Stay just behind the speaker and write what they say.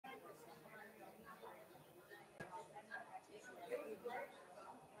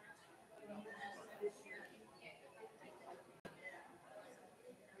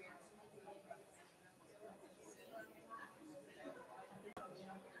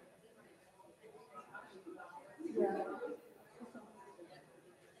Yeah.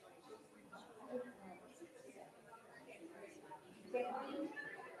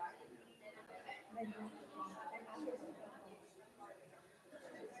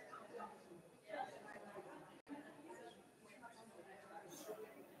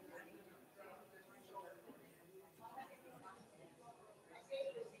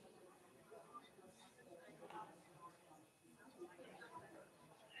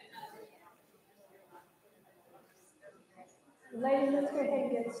 Ladies, let's go ahead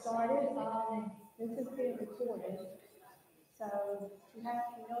and get started. This is being recorded. So if you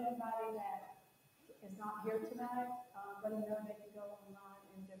know anybody that is not here tonight, let them know they can go online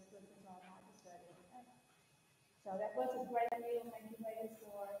and just listen to our Bible study. Okay? So that was a great meal. Thank you, ladies,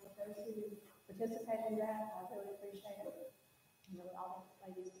 for those who participated in that. I really appreciate it. And really all the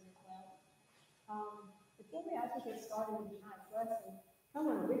ladies as well. Before we actually get started with tonight's lesson, I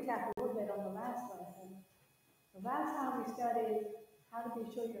want to recap a little bit on the last lesson. The last time we studied how to be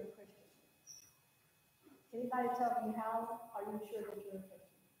sure you're a Christian. Anybody tell me, how are you sure that you're a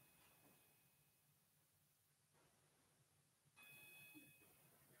Christian?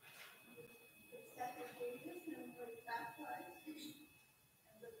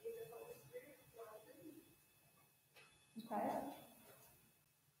 Okay.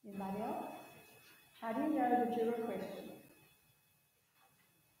 Anybody else? How do you know that you're a Christian?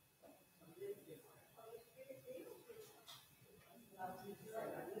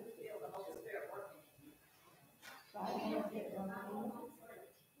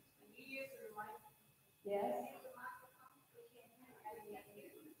 Right? Yes.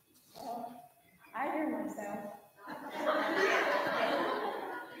 I hear myself.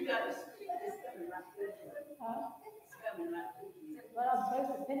 But I'm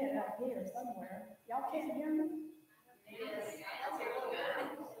supposed to pin it up here somewhere. Y'all can't hear me?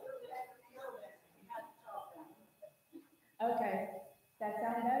 Okay. That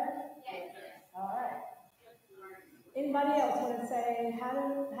sound better? All right. Anybody else want to say, how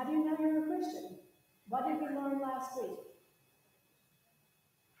do you know you're a Christian? What did we learn last week?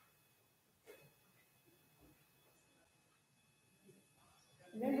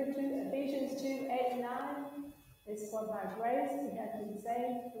 Remember Ephesians 2, 8 and 9? It's for by grace we have been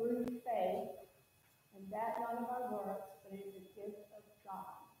saved through faith, and that not of our works, but it is a gift of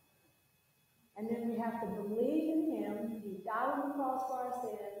God. And then we have to believe in Him. He died on the cross for our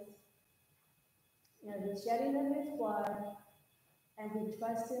sins, the shedding of His blood, and we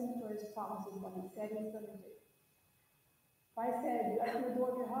trust Him for His promises, what He said He's going to do. Christ said, you open the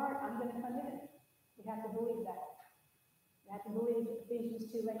door of your heart, I'm going to come in. We have to believe that. We have to believe Ephesians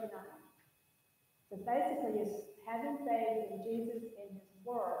 2, 8 and 9. So basically, it's having faith in Jesus and His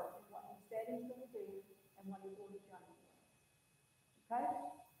Word, and what He said He's going to do, and what He's already done for us. Okay?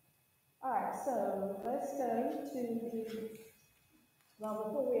 All right, so let's go to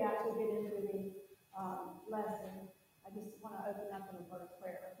before we actually get into the lesson, I just want to open up in a word of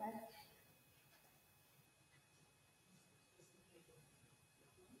prayer, okay?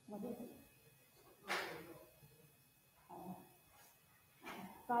 What is it?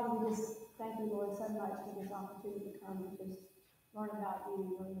 Father, we just thank you, Lord, so much for this opportunity to come and just learn about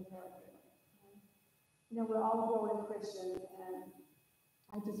you, learn the word. We're all growing Christians, and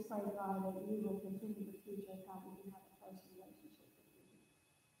I just pray, God, that you will continue to teach us how we can have a close relationship with you.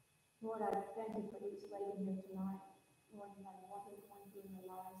 Lord, I thank you for each lady here tonight. Lord, no matter what they're going through in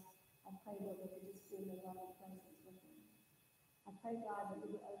their lives, I pray, Lord, that they just feel your loving presence with them. I pray, God, that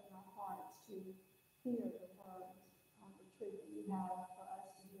we would open our hearts to hear the words, the truth that you have for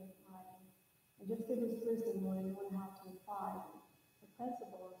us to hear tonight. And just give us wisdom, Lord, and learn how to apply the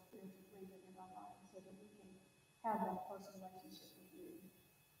principle of spiritual freedom in our lives so that we can have that personal relationship with you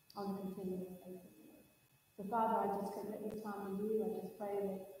on a continuous basis, Lord. So, Father, I just commit this time to you. I just pray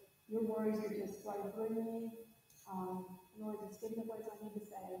that your words would just flow through me. Lord, just give me the words I need to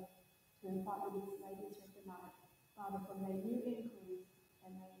say to impart to these ladies here tonight. Father, for may you increase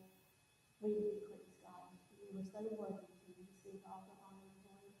and may we decrease, God. You are so worthy to receive all the honor,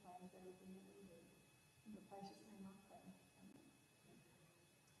 glory, and praise, everything that we do. In the precious name I pray. Amen.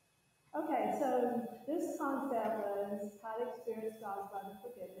 Okay, so this concept was how to experience God's love and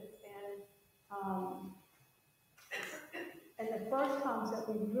forgiveness. And the first concept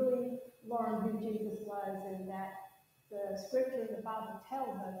we really learned who Jesus was, and that the scripture in the Bible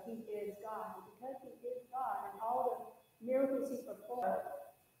tells us He is God. And because He is God and all the miracles He performed,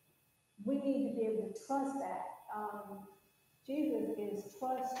 we need to be able to trust that. Jesus is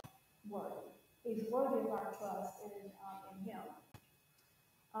trustworthy. He's worthy of our trust in Him.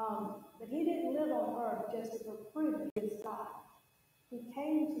 But He didn't live on earth just to prove that He is God. He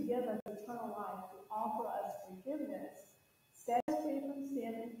came to give us eternal life, to offer us forgiveness, set us free from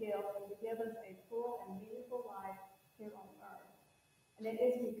sin and guilt, and to give us a full and meaningful life here on earth. And it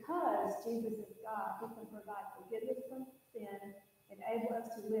is because Jesus is God who can provide forgiveness from sin and enable us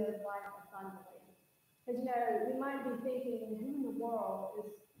to live life abundantly. Because, we might be thinking, who in the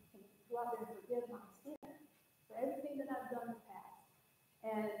world can go out there and forgive my sin for everything that I've done in the past?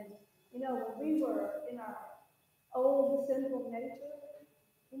 And, when we were in our old sinful nature,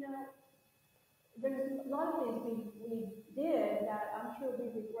 there's a lot of things we did that I'm sure we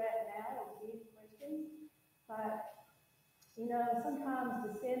regret now as being Christians, but sometimes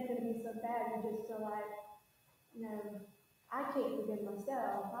the sin can be so bad you just feel like, I can't forgive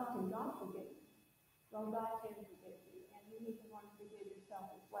myself. How can God forgive me? Well, God can forgive you, and you need to learn to forgive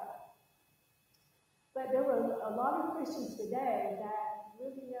yourself as well. But there were a lot of Christians today that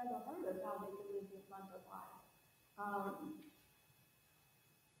really never heard of how they could live the abundant life.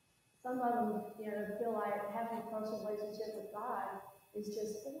 Some of them, feel like having a personal relationship with God is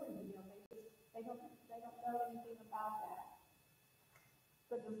just foreign to them. They don't know anything about that.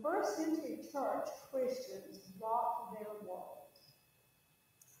 But the first century church Christians rocked their world.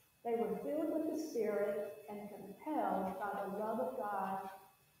 They were filled with the Spirit and compelled by the love of God.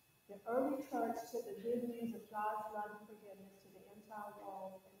 The early church took the good news of God's love and forgiveness to the entire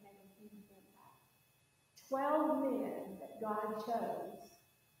world and made a huge impact. 12 men that God chose.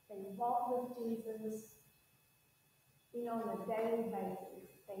 They walked with Jesus, on a daily basis.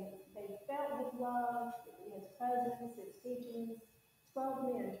 They felt his love, his presence, his teachings.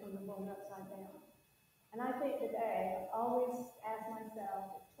 12 men turned the world upside down. And I think today, I always ask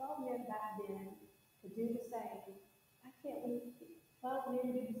myself, if 12 men back then could do the same, why can't we 12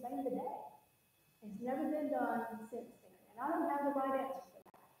 men do the same today? It's never been done since then. And I don't have the right answer for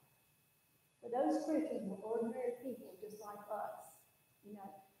that. But those Christians were ordinary people just like us,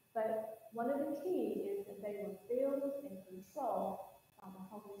 But one of the key is that they were filled and controlled by the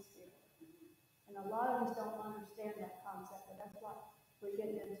Holy Spirit. And a lot of us don't understand that concept, but that's what we're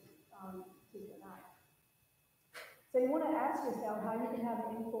getting into tonight. So you want to ask yourself how you can have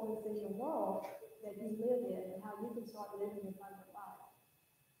an influence in the world that you live in and how you can start living an abundant life.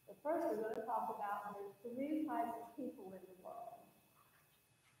 But first, we're going to talk about the three types of people in the world.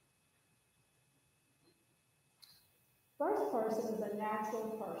 First person is a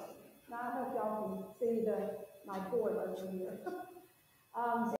natural person. Now, I hope y'all can see my board over here.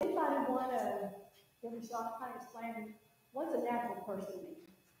 Does anybody want to give a shot kind of explain what's a natural person mean?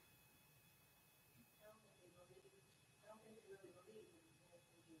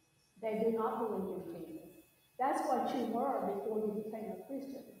 They do not believe in Jesus. That's what you were before you became a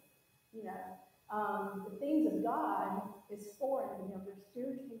Christian. The things of God is foreign to them. They're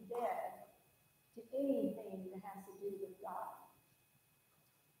spiritually dead to anything that has to do with God.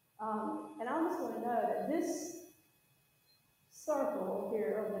 And I just want to know that this circle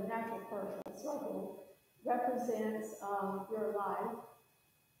here, or the natural person circle, represents your life,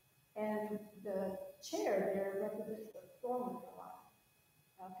 and the chair there represents the throne of your life.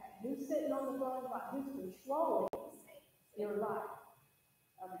 Okay, who's sitting on the throne of life? Who's controlling your life?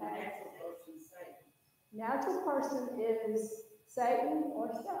 Okay. Natural person is Satan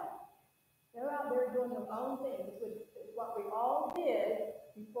or self. They're out there doing their own things, which is what we all did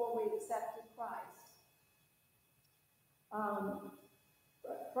before we accepted Christ.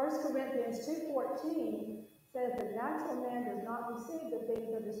 1 Corinthians 2:14 says the natural man does not receive the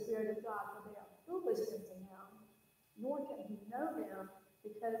things of the Spirit of God, for they are foolishness to him, nor can he know them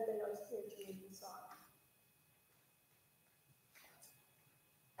because they are spiritually discerned.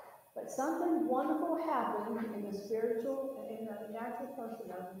 But something wonderful happened in the natural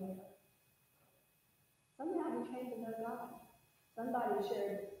person over here. Somehow he came to know God. Somebody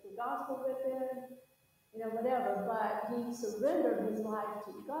shared the gospel with him, whatever, but he surrendered his life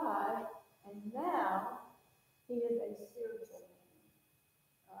to God, and now he is a spiritual man.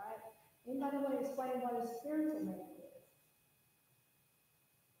 All right? Anybody want to explain what a spiritual man is?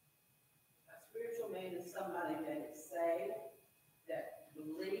 A spiritual man is somebody that is saved, that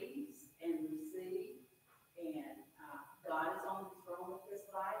believes and receives, and God is on the throne of his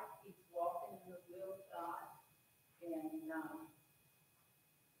life. He's walking in the will of God, and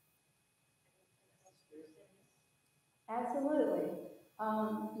Absolutely.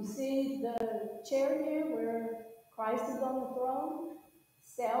 You see the chair here where Christ is on the throne?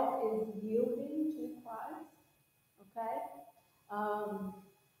 Self is yielding to Christ. Okay?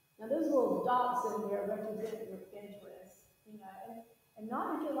 Now those little dots in there represent your interests, and not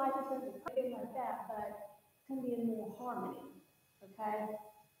that your life is going to be anything like that, but it's going to be in more harmony. Okay?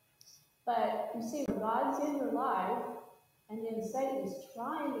 But you see, when God's in your life And then Satan is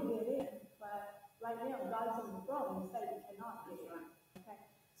trying to get in, but right now God's on the throne and Satan cannot get in. Okay?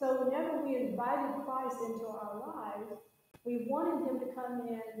 So whenever we invited Christ into our lives, we wanted him to come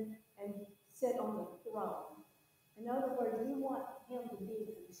in and sit on the throne. In other words, we want him to be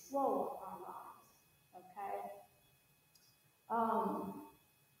in control of our lives. Okay?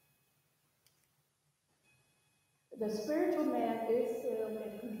 The spiritual man is filled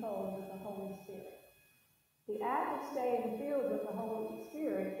and controlled with the Holy Spirit. The act of staying filled with the Holy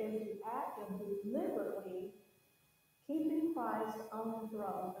Spirit is the act of deliberately keeping Christ on the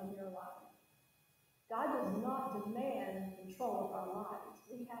throne of your life. God does not demand control of our lives.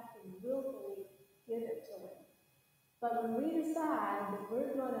 We have to willfully give it to him. But when we decide that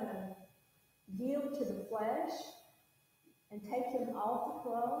we're going to yield to the flesh and take him off the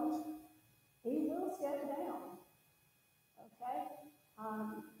throne, he will step down. Okay?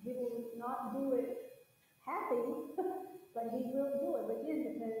 He will not do it happy, but he will do it again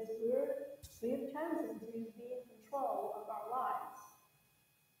because we have chosen to be in control of our lives.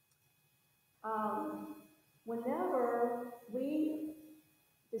 Whenever we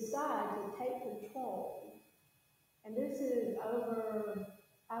decide to take control, and this is over,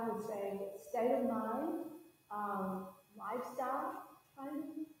 I would say, state of mind, lifestyle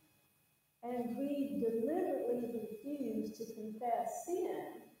training, and we deliberately refuse to confess sin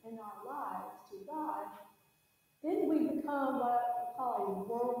in our lives to God, then we become what we call a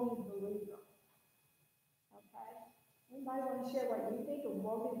worldly believer. Okay? Anybody want to share what you think a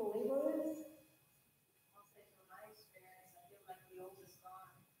worldly believer is? I'll say from my experience, I feel like the old is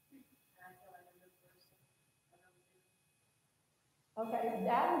gone, and I feel like a new person. Okay,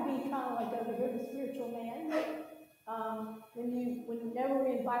 that would be kind of like over here, the spiritual man. Whenever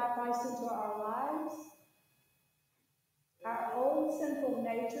we invite Christ into our lives, our old sinful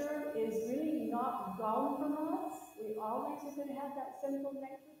nature is really not gone from us. We always are going to have that sinful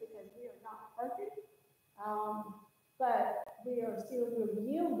nature because we are not perfect. But we're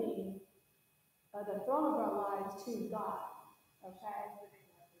yielding the throne of our lives to God. Okay?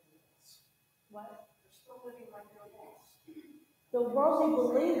 What? They're still living like they're lost. The worldly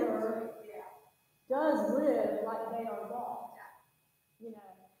believer does live like they are lost. You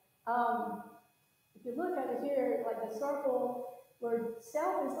know, if you look at it here, like the circle where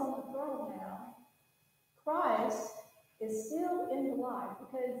self is on the throne now, Christ is still in the life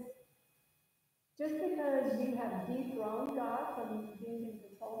because just because you have dethroned God from being in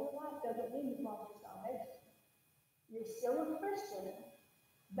control of your life doesn't mean you've lost your salvation. You're still a Christian,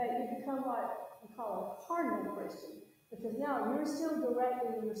 but you become what we call a cardinal Christian because now you're still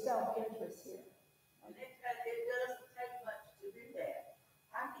directing your self-interest here. And it doesn't take much to do that.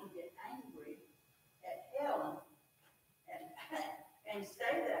 I can get angry at Helen and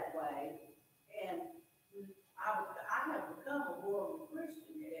stay that way, and I have become a worldly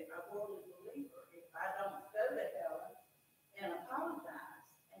Christian, a worldly believer. If I don't go to Helen and apologize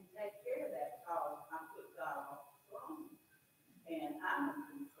and take care of that because I put God off the throne, and I'm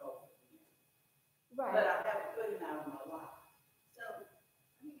in control of him. Right. But I haven't put him out of my life. So,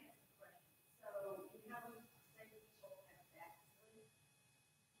 let me ask a question. So, you know, say people have backslid.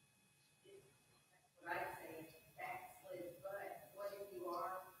 That's what I say, backslid, but what if you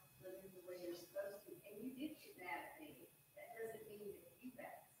are living the way you're supposed to? And you did get mad at me. That doesn't mean that you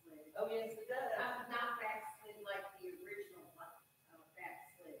backslid. Oh, yes, it does. I'm not backslid like the original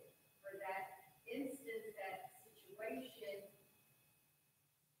backslid. For that instance, that situation,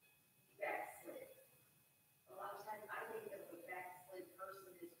 you backslid. A lot of times I think of a backslid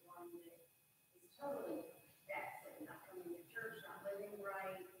person as one that is totally backslid, not coming to church, not living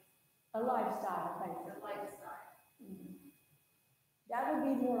right, A lifestyle, the basically. lifestyle. That would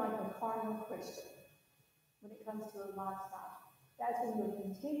be more like a carnal Christian when it comes to a lifestyle. That's when you're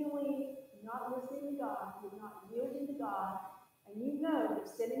continually not listening to God, you're not yielding to God, and you know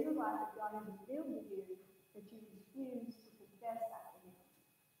there's sin in your life that God has revealed to you, but you refuse to confess that to Him.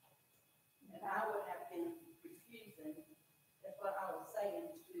 And I would have been refusing, that's what I was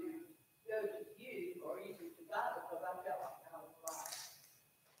saying, to go to you or even to God because I felt like I was right.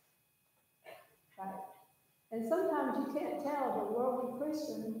 Right? And sometimes you can't tell the worldly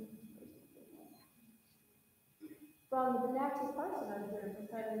Christian from the natural person over here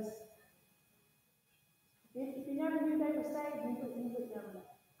because if you never knew they were saved, you would never know.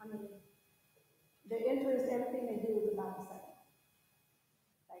 I mean, the interest, everything they do is about the same.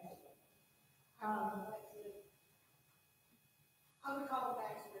 Basically. I would call it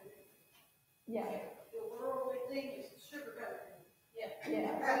backsliding. Yeah. The worldly thing is sugarcoating. Yeah.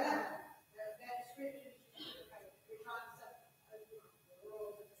 Yeah. That scripture is sugarcoating. We're trying to say, the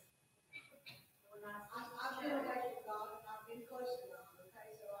world. I've been away from God and I've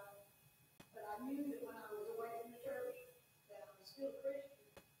knew that when I was away from the church, that I was still Christian,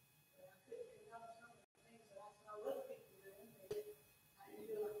 but I couldn't condone some of the things that I saw other people doing, that I didn't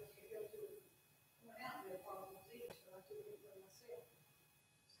feel like I could go to, went out there problems either, so I took it for myself.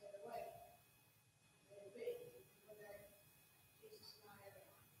 Stay away. Let it be. When that Jesus and I had a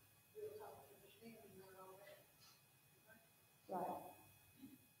real talk to understanding about all that. Right.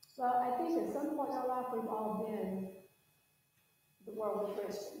 Well, I think at some point in our life, we've all been the worldly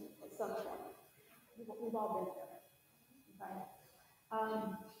Christian at some point. We've all been there. Okay?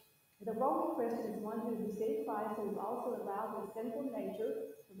 The Roman Christian is one who received Christ, who has also allowed his sinful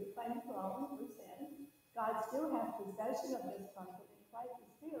nature to reclaim throne through sin. God still has possession of this comfort, and Christ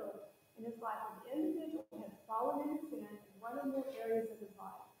is still in his life. The individual has fallen into sin in one or more areas of his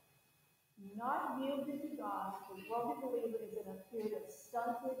life. Not yielded to God, the worldly believer is in a period of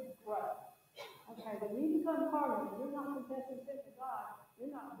stunted growth. Okay, when you become carnal, you're not confessing sin to God, you're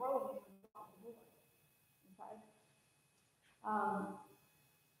not growing in the Lord. Okay?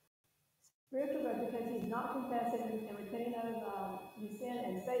 Spiritual growth, because he's not confessing and repenting of his sin,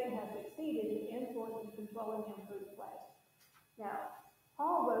 and Satan has succeeded in influencing and controlling him through the flesh. Now,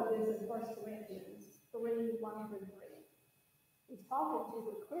 Paul wrote this in 1 Corinthians 3, 1 through 3. He's talking to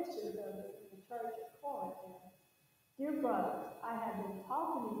the Christians of the church at Corinth. Dear brothers, I have been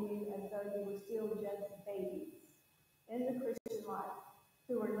talking to you as though you were still just babies in the Christian life,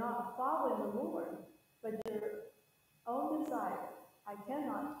 who are not following the Lord, but your own desire. I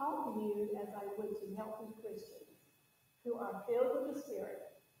cannot talk to you as I would to healthy Christians who are filled with the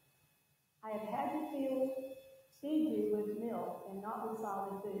Spirit. I have had to feed you with milk and not with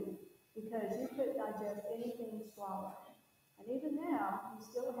solid food, because you couldn't digest anything stronger. And even now, you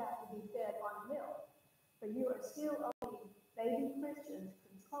still have to be fed on milk, but you are still only baby Christians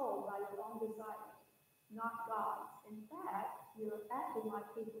controlled by your own desires, not God's. In fact, you're acting like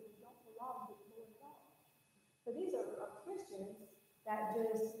people who don't belong to the Lord at all. So these are Christians that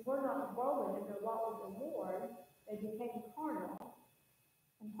just were not growing in their walk with the Lord. They became carnal.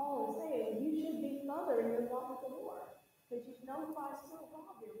 And Paul is saying, you should be further in your walk with the Lord, because you know Christ so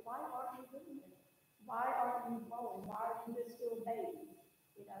well here. Why aren't you doing it? Why aren't you growing? Why are you just still babies,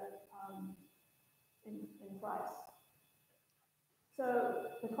 in Christ? So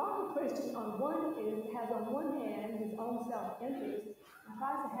the carnal Christian has on one hand his own self-interest and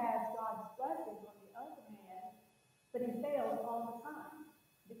tries to have God's blessing on the other hand, but he fails all the time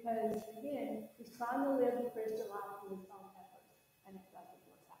because, again, he's trying to live the Christian life through his own efforts, and it doesn't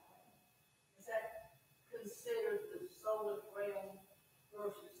work that way. Is that considered the soulic realm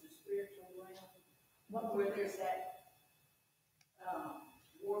versus the spiritual realm? Where there's that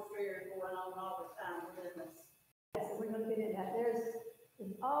warfare going on all the time within us. Yes, so we're going to get into that.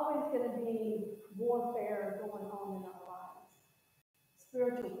 There's always going to be warfare going on in our lives,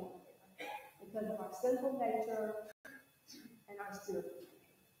 spiritual warfare, because of our sinful nature and our spiritual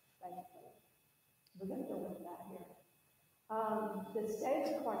nature. Thankfully, we're going to go into that here. The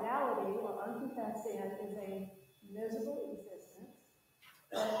stage of carnality or unconfessed sin is a miserable existence,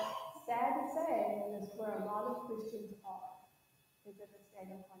 but sad to say, and it's where a lot of Christians are, is in the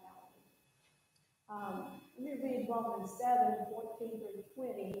state of carnality. Let me read Romans 7, 14 through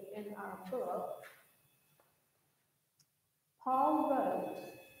 20 in our book. Paul wrote,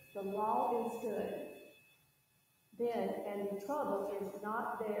 the law is good, then, and the trouble is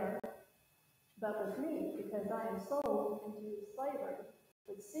not there, but with me, because I am sold into slavery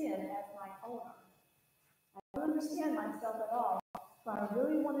with sin as my owner. I don't understand myself at all, but I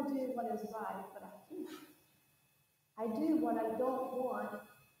really want to do what is right, but I can't. I do what I don't want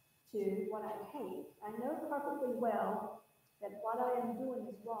to, what I hate. I know perfectly well that what I am doing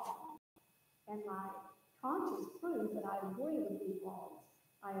is wrong, and my conscience proves that I agree with these wrongs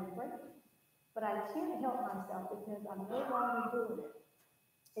I am breaking. But I can't help myself because I'm no longer doing it.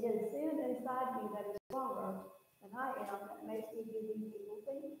 It is sin inside me that is stronger than I am that makes me do these evil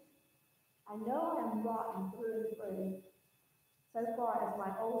things. I know I am rotten through and through, so far as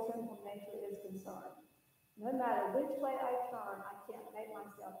my old sinful nature is concerned. No matter which way I turn, I can't make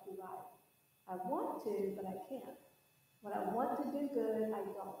myself do right. I want to, but I can't. When I want to do good, I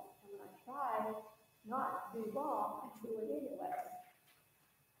don't. And when I try not to do wrong, I do it anyway.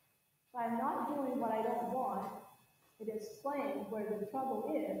 If I'm not doing what I don't want, it explains where the trouble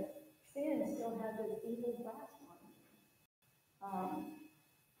is. Sin still has its evil grasp on me.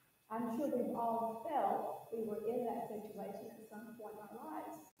 I'm sure we've all felt we were in that situation at some point in our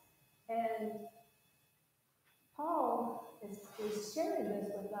lives. And Paul is sharing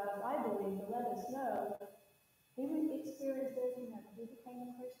this with us, I believe, to let us know he experienced this when he became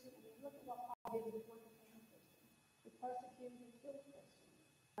a Christian. I mean, look at what Paul did before he became a Christian. He persecuted and killed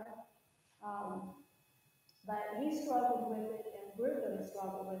Christians. But he struggled with it, and we're going to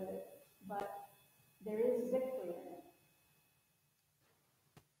struggle with it, but there is victory in it.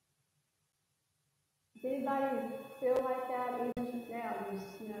 Does anybody feel like that even now? You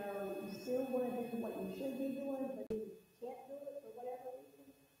still want to do what you should be doing, but you can't do it for whatever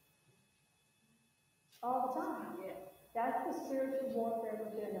reason? All the time. Yeah. That's the spiritual warfare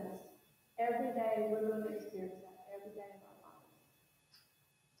within us. Every day we're going to experience that, every day of our lives.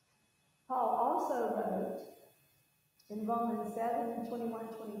 Paul also wrote in Romans 7, 21,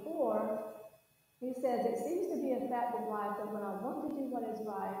 24, he says, it seems to be a fact of life that when I want to do what is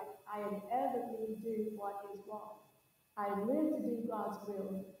right, I inevitably do what is wrong. I live to do God's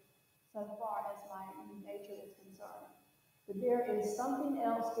will so far as my nature is concerned. But there is something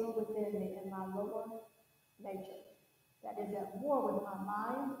else deep within me in my lower nature that is at war with my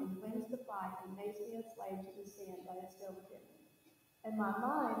mind and wins the fight and makes me a slave to the sin that is still within me. In my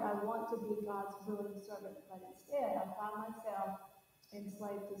mind, I want to be God's willing servant, but instead I find myself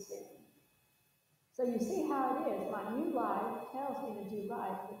enslaved to sin. So you see how it is. My new life tells me to do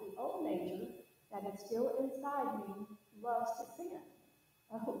right, but the old nature that is still inside me loves to sin.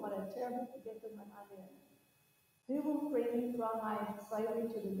 Oh, what a terrible predicament I'm in. Who will free me from my slavery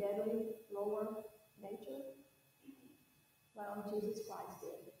to the deadly lower nature? Well, Jesus Christ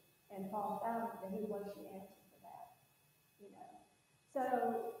did. And Paul found that he was the answer for that. So,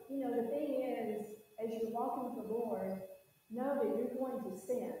 the thing is, as you're walking with the Lord, know that you're going to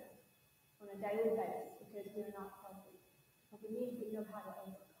sin on a daily basis because we're not perfect. But we need to know how to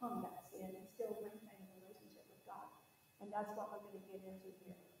overcome that sin and still maintain a relationship with God. And that's what we're going to get into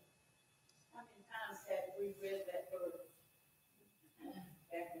here. How many times have we read that verse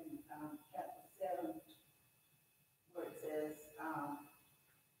back in chapter 7, where it says,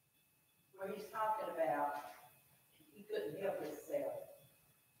 where he's talking about he couldn't help himself,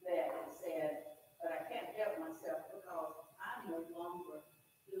 that it said, but I can't help myself because I'm no longer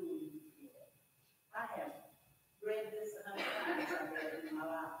doing it. I have read this 100 times, I've read it in my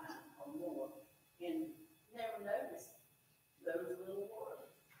lifetime or more, and never noticed those little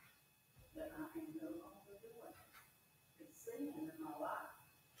words that I am no longer doing. It's sin in my life.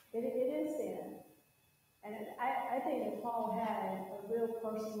 It is sin. And I think that Paul had a real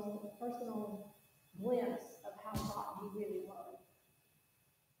personal glimpse of how rotten he really was.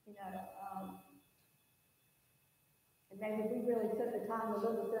 And maybe if we really took the time to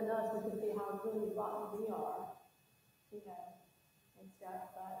look within us, we could see how really rotten we are, and stuff.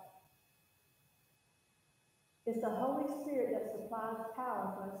 But it's the Holy Spirit that supplies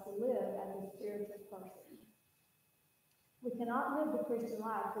power for us to live as a spiritual person. We cannot live the Christian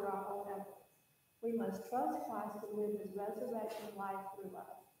life through our own efforts. We must trust Christ to live his resurrection life through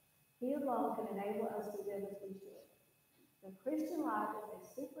us. He alone can enable us to live as we should. The Christian life is a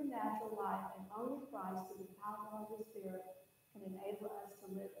supernatural life, and only Christ, through the power of the Spirit, can enable us to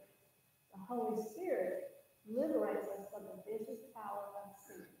live it. The Holy Spirit liberates us from the vicious power of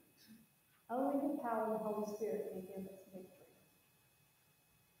sin. Only the power of the Holy Spirit can give us victory.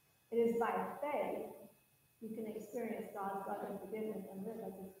 It is by faith you can experience God's love and forgiveness and live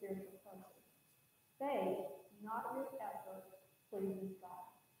as a spiritual person. Faith, not your effort, pleases God.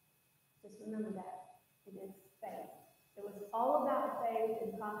 Just remember that. It is faith. It was all about faith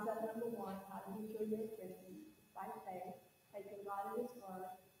in concept number 1, how to be sure you're a Christian, by faith, taking God at his word,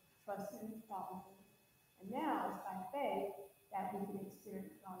 trusting his promises. And now it's by faith that we can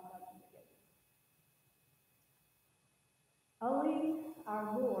experience God's love and forgiveness. Only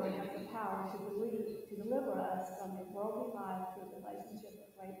our Lord has the power to deliver us from a worldly life to a relationship of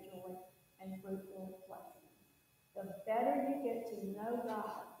great joy and fruitful blessings. The better you get to know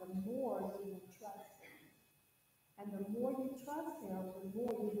God, the more you will trust him. And the more you trust him, the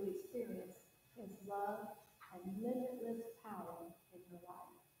more you will experience his love and limitless power in your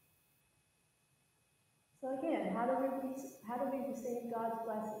life. So again, how do we receive God's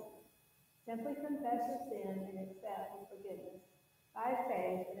blessing? Simply confess your sin and accept his forgiveness by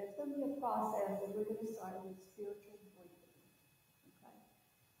faith, and it's going to be a process that we're going to start with spiritual breathing. Okay?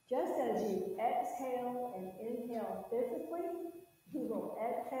 Just as you exhale and inhale physically, you will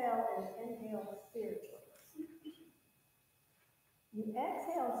exhale and inhale spiritually. You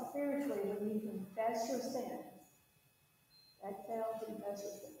exhale spiritually when you confess your sins. Exhale, confess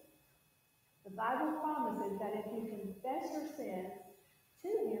your sins. The Bible promises that if you confess your sins to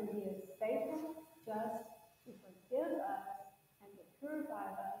him, he is faithful, just, to forgive us and to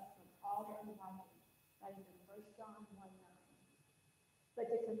purify us from all unrighteousness. That is in 1 John 1:9. But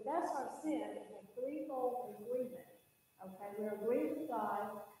to confess our sin is a threefold agreement. Okay, we're agreeing with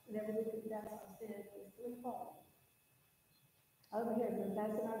God whenever we confess our sin. It's threefold. Over here, the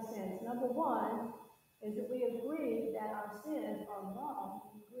confessing our sins. Number one is that we agree that our sins are wrong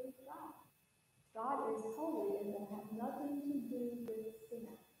and grieve God. God is holy and will have nothing to do with sin.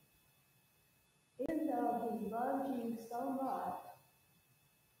 Even though he loves you so much,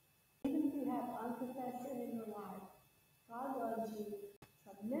 even if you have unconfessed sin in your life, God loves you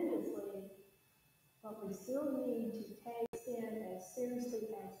tremendously, but we still need to take sin as seriously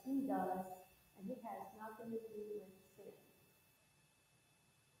as he does, and he has nothing to do with sin.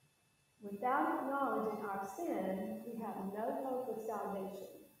 Without acknowledging our sin, we have no hope of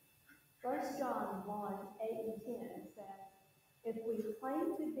salvation. 1 John 1:8-10 says, if we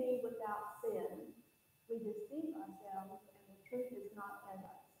claim to be without sin, we deceive ourselves and the truth is not in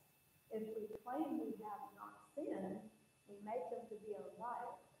us. If we claim we have not sinned, we make him to be a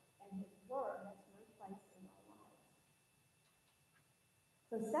liar, and his word has no place in our lives.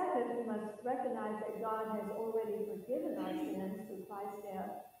 So second, we must recognize that God has already forgiven our sins through Christ's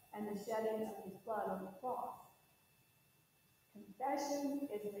death and the shedding of his blood on the cross. Confession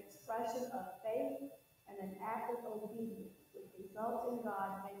is an expression of faith and an act of obedience, which results in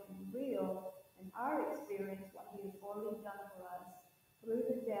God making real in our experience what he has already done for us through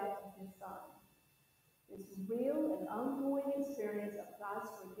the death of his Son. This real and ongoing experience of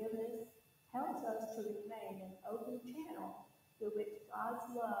God's forgiveness helps us to remain an open channel through which God's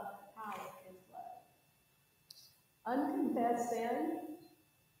love and power is led. Unconfessed sin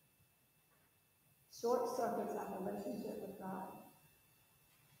short-circuits our relationship with God.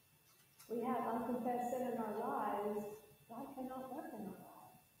 We have unconfessed sin in our lives, God cannot work in our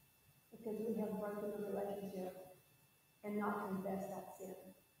lives because we have broken the relationship and not confessed that sin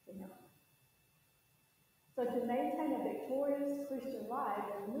to him. So to maintain a victorious Christian life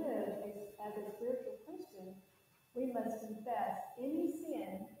and live as a spiritual Christian, we must confess any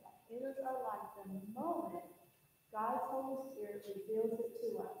sin that enters our life the moment God's Holy Spirit reveals it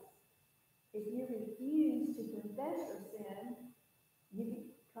to us. If you refuse to confess your sin, you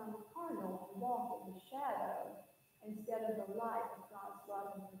become carnal and walk in the shadow instead of the light of God's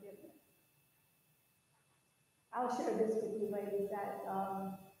love and forgiveness. I'll share this with you ladies that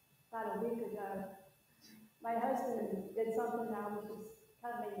about a week ago, my husband did something that was just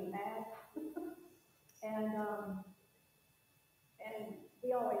kind of made me mad. and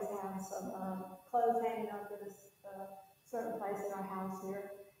we always have some clothes hanging up in a certain place in our house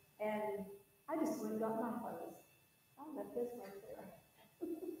here. And I just went and got my clothes. I left this right there.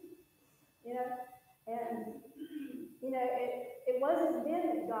 And it wasn't then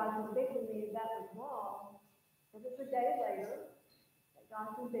that God convicted me that was wrong. It was a day later that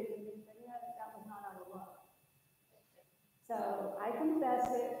God convicted me that that was not out of love. So I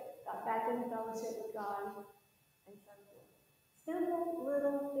confessed it, got back in fellowship with God, and so forth. Simple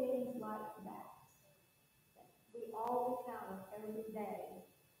little things like that we all encounter every day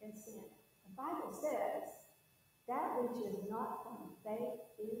in sin. The Bible says that which is not from faith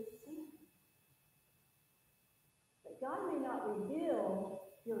is sin. But God may not reveal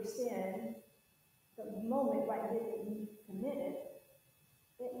your sin the moment right then that you commit it.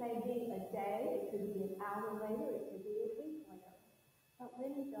 It may be a day, it could be an hour later, it could be a week later. But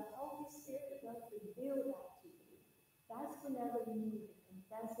when the Holy Spirit does reveal that to you, that's whenever you need to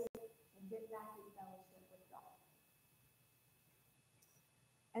confess it and get back in fellowship with God.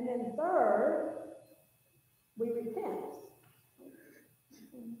 And then third, we repent.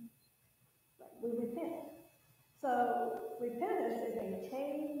 We repent. So repentance is a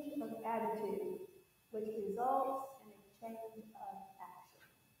change of attitude, which results in a change of action.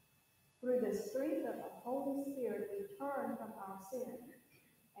 Through the strength of the Holy Spirit, we turn from our sin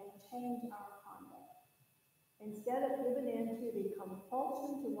and change our conduct. Instead of giving in to the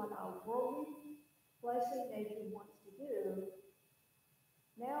compulsion to what our worldly, fleshly nature wants to do,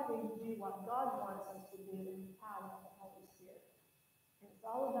 now we do what God wants us to do in the power of the Holy Spirit. And it's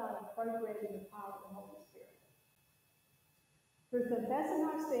all about appropriating the power of the Holy Spirit. Through confessing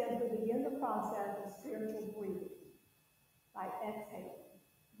our sins, we begin the process of spiritual breathing by exhaling.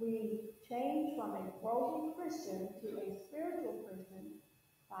 We change from a worldly Christian to a spiritual Christian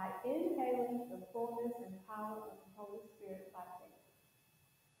by inhaling the fullness and power of the Holy Spirit by faith.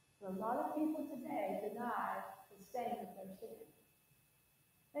 So a lot of people today deny the stain of their sin.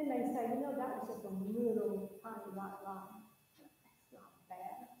 They may say, that was just a little tiny white line. That's not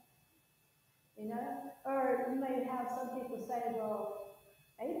bad. Or you may have some people say, well,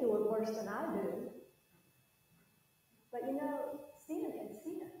 they do it worse than I do. But sin is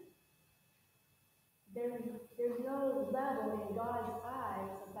sin. There's no level in God's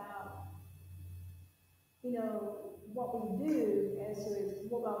eyes about, what we do as to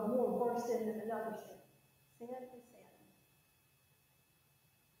more worse sin than another sin. Sin is sin.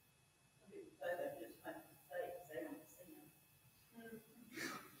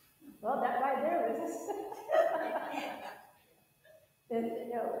 Well, that right there is, it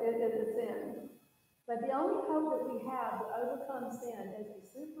is sin. But the only hope that we have to overcome sin is a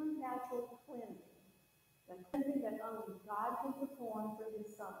supernatural cleansing, the cleansing that only God can perform through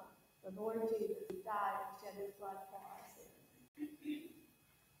His Son, the Lord Jesus, who died and shed His blood for our sins.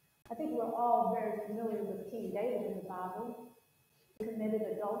 I think we're all very familiar with King David in the Bible, who committed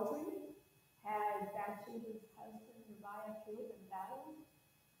adultery, had Bathsheba's husband Uriah killed in battle,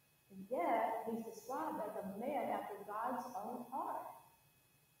 and yet he's described as a man after God's own heart.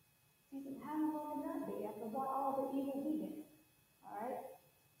 Thinking, how long can that be after what all the evil he did? All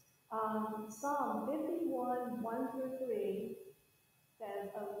right. Psalm 51, 1 through 3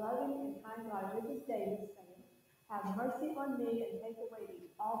 says, O loving and kind God, this is David saying, have mercy on me and take away the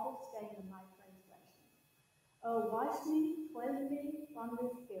awful stain of my transgression. Oh, wash me, cleanse me from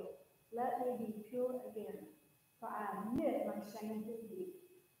this guilt. Let me be pure again, for I admit my shameful deed.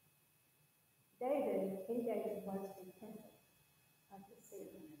 King David was repentant of his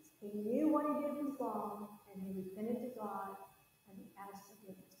sin. He knew what he did was wrong, and he repented to God, and he asked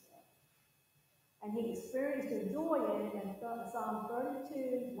forgiveness for it. And he experienced a joy in it in Psalm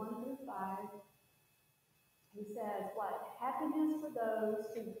 32, 1 through 5. He says, what happiness for those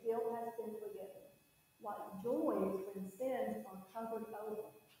whose guilt has been forgiven. What joys when sins are covered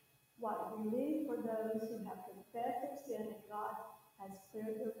over. What relief for those who have confessed their sin and God has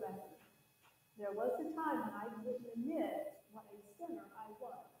cleared their record. There was a time when I wouldn't admit what a sinner I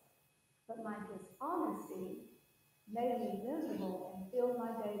was, but my dishonesty made me miserable and filled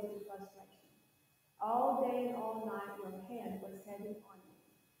my days with frustration. All day and all night your hand was heavy on me.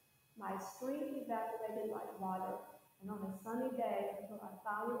 My strength evaporated like water, and on a sunny day until I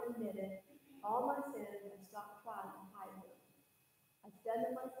finally admitted all my sins and stopped crying and hiding them. I said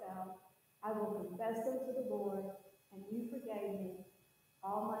to myself, I will confess them to the Lord, and you forgave me.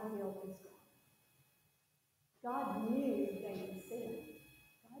 All my guilt is gone. God knew David's sin.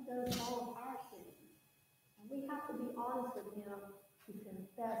 God knows all of our sins. And we have to be honest with him to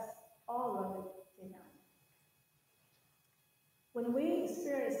confess all of it to him. When we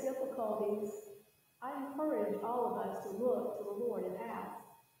experience difficulties, I encourage all of us to look to the Lord and ask,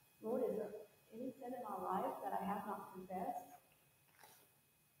 Lord, is there any sin in my life that I have not confessed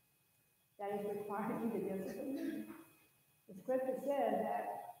that is requiring you to discipline me? The scripture says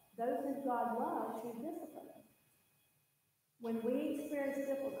that those whom God loves, he disciplines. When we experience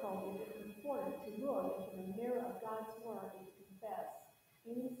difficulties, it's important to look into the mirror of God's word and to confess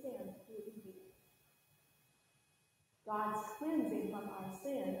any sin that we reveal. God's cleansing from our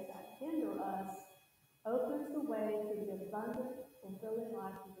sins that hinder us opens the way to the abundant, fulfilling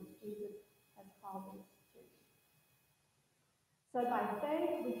life which Jesus has called us to. So by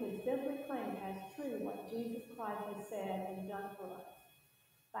faith, we can simply claim as true what Jesus Christ has said and done for us.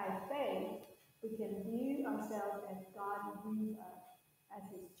 By faith, we can view ourselves as God views us, as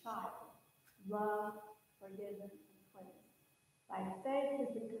his child, loved, forgiven, and cleansed. By faith, we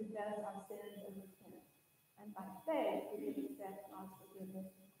can confess our sins and repent. And by faith, we can accept God's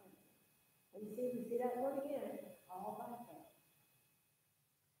forgiveness and cleansing. And we see that word again, all by faith.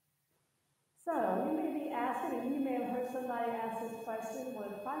 So, you may be asking, and you may have heard somebody ask this question, well,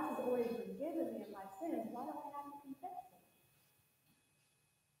 if Christ has already forgiven me of my sins, why do I have to confess them?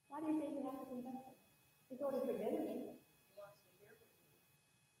 Why do you think we have to confess it? He's already forgiven me. He wants to hear from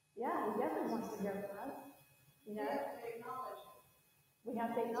you. Yeah, he definitely wants to hear from us. You know? We have to acknowledge it. We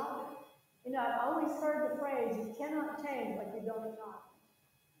have to acknowledge it. You know, I've always heard the phrase, you cannot change what you don't acknowledge.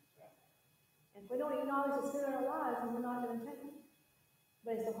 And if we don't acknowledge the sin in our lives, then we're not going to change.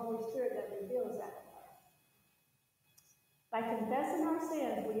 But it's the Holy Spirit that reveals that to us. By confessing our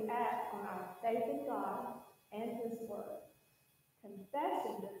sins, we act on our faith in God and his word.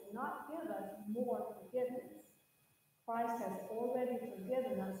 Confession does not give us more forgiveness. Christ has already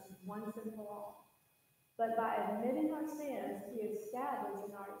forgiven us once and for all. But by admitting our sins, we establish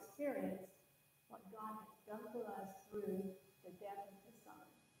in our experience what God has done for us through the death of his Son.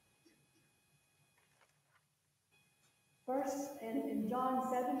 First, in John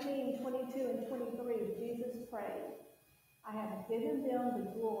 17, 22 and 23, Jesus prayed, I have given them the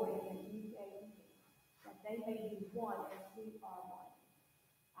glory that you gave me, that they may be one as we are one.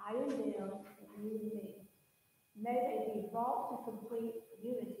 I in them, and you in me. May they be brought to complete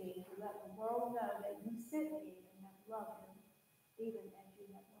unity to let the world know that you sent me and have loved them, even as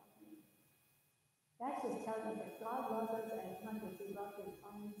you have loved me. That's just telling us that God loves us as much as he loved his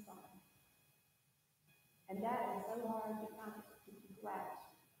only Son. And that is so hard to kind of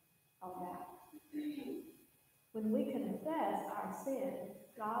grasp on that. When we confess our sins,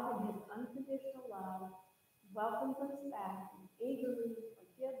 God in his unconditional love welcomes us back and eagerly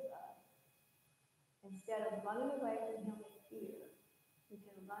forgives us Instead of running away from him with fear, we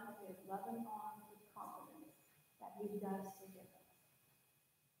can run to his loving arms with confidence that he does forgive us.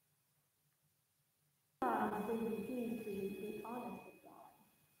 Sometimes we refuse to be honest with God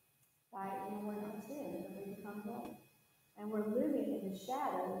by ignoring our sins and we become wrong. And we're living in the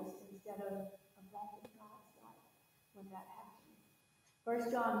shadows instead of walking God's light when that happens.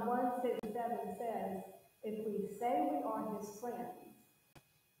 1 John 1:6-7 says, if we say we are his friends,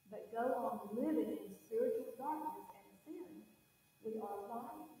 but go on living in spiritual darkness and sin, we are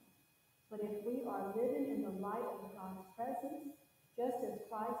lying. But if we are living in the light of God's presence, just as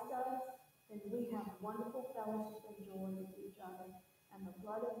Christ does, then we have wonderful fellowship and joy with each other, and the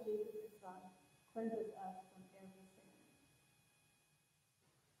blood of Jesus, his Son, cleanses us from every sin.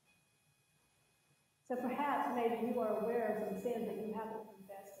 So perhaps maybe you are aware of some sins that you haven't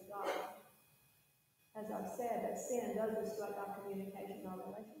confessed to God. As I've said, that sin does obstruct our communication, our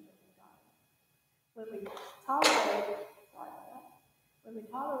relationship with God. When we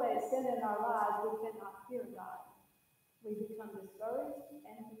tolerate sin in our lives, we cannot hear God. We become discouraged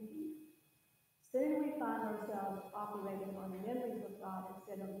and confused. Soon we find ourselves operating on memories of God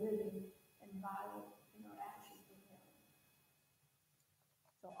instead of living in violent interactions with him.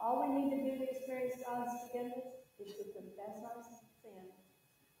 So all we need to do to experience God's forgiveness is to confess our sins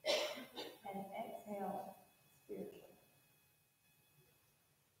and exhale spiritually.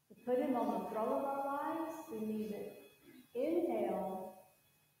 To put him on the throne of our lives, we need to inhale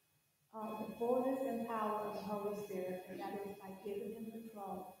the fullness and power of the Holy Spirit, and that is by giving him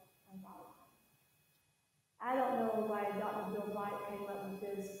control of our lives. I don't know why Dr. Bill Wright came up with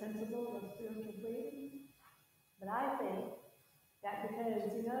this principle of spiritual breathing, but I think that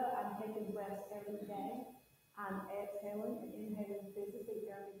because, I'm taking breaths every day, I'm exhaling and inhaling physically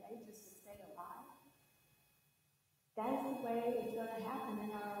every day just to stay alive. That's the way it's going to happen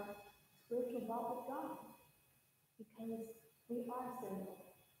in our spiritual walk with God, because we are sinful.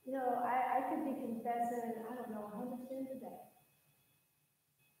 I could be confessing, 100 sins a day.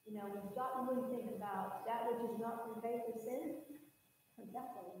 We've got to really think about that which is not from faith or sin, because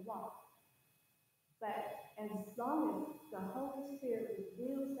that's a lot. But as long as the Holy Spirit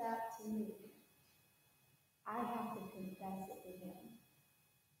reveals that to me, I have to confess it to him.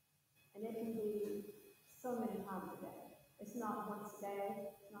 And it can be so many times a day. It's not once a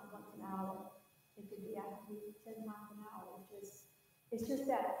day, it's not once an hour. It could be actually 10 times an hour. It's just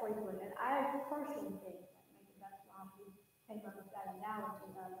that frequent. And I personally think that maybe that's why we came up with that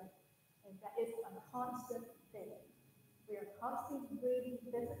analogy of it, is that it's a constant thing. We are constantly breathing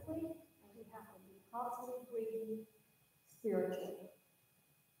physically, and we have to be constantly breathing spiritually.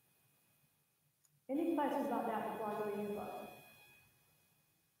 Any questions about that before I go any further?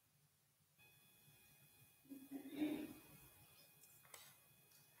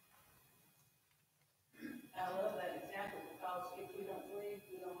 I love that example because if we don't breathe,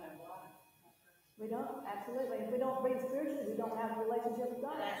 we don't have life. We don't, absolutely. If we don't breathe spiritually, we don't have a relationship with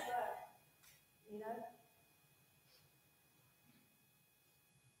God. That's right.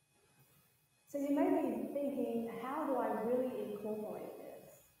 So you may be thinking, how do I really incorporate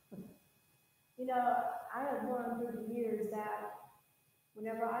this? I have learned through the years that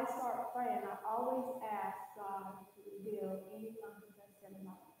whenever I start praying, I always ask God to reveal any unconfessed sin in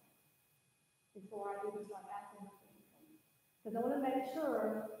my life before I even start asking Him for anything. Because I want to make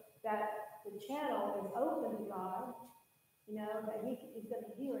sure that the channel is open to God, that He's going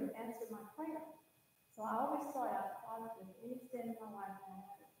to hear and answer my prayer. So I always start out, God, if any sin in my life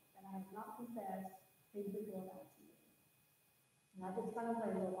that I have not confessed, please reveal that to me. And I just kind of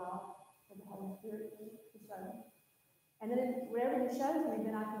wait a little while for the Holy Spirit to show me. And then whatever He shows me,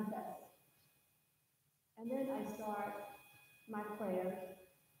 then I confess it. And then I start my prayer,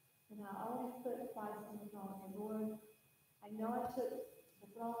 and I always put Christ on the throne. And Lord, I know I took the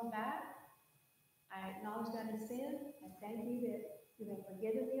throne back. I acknowledge that as sin. I thank you that you have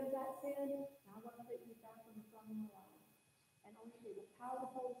forgiven me of that sin. Now I want to put you back on the throne of my life. And only through the power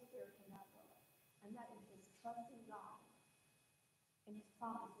of the Holy Spirit can that work. And that is just trusting God and His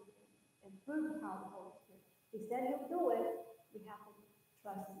promises. And through the power of the Holy Spirit. He said He'll do it. We have to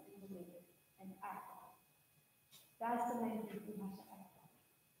trust Him and believe it and act on it. That's the main thing we have to act on.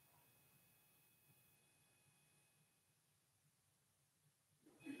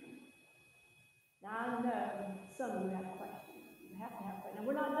 Now I know some of you have questions. You have to have questions. And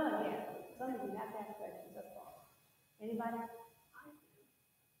we're not done yet. Some of you have to have questions so far. Anybody?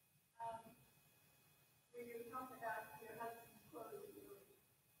 When you're talking about your husband's clothes,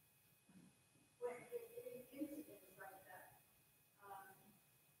 when in incidents like that,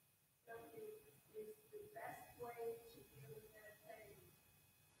 don't you, is the best way to deal with that saying,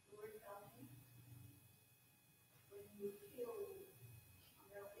 Lord, help me? you feel,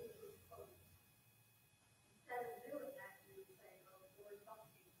 it was close. Instead of doing that, you would say, oh, Lord, help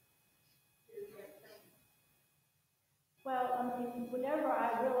me do the right thing. Well, I mean, whenever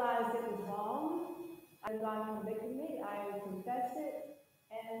I realized it was wrong, God convicted me, I confessed it,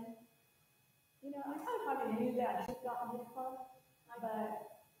 and, I kind of probably knew that I should have gotten this far,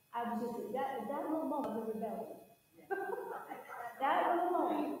 but I was just, that little moment of rebellion. That little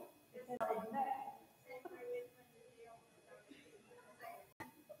moment, it said, I was mad. Same way with when you're dealing with other people,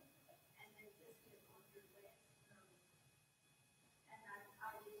 and then just get on your list. And I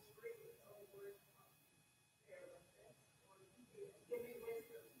just agree with the Lord, bear with this, or give me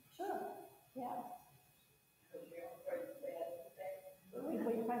wisdom. Sure, yeah. Because you're afraid to say it.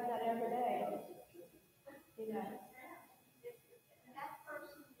 We press that every day, And that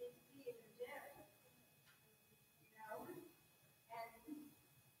person is being rejected, and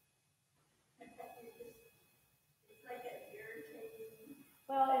it's like an irritating.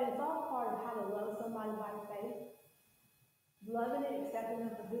 Well, and it's all part of how to love somebody by faith, loving and accepting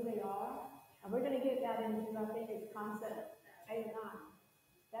them for who they are. And we're going to get that into, I think, it's concept 8 or 9.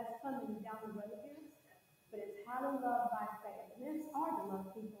 That's coming down the road here. But it's how to love by faith. And it's hard to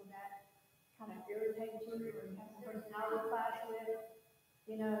love people that kind of irritate you or you have a personality clash with.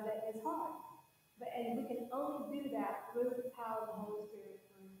 That it's hard. And we can only do that through the power of the Holy Spirit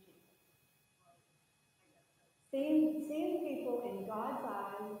through Jesus. Seeing people in God's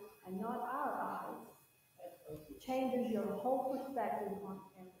eyes and not our eyes changes your whole perspective on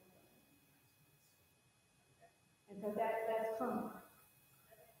everything. And so that's coming.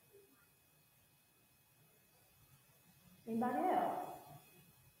 Anybody else?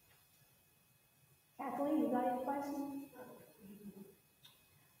 Kathleen, you got any questions?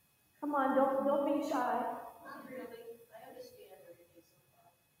 Come on, don't be shy. Not really. I understand everything so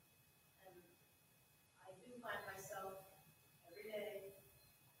far. And I do find myself every day,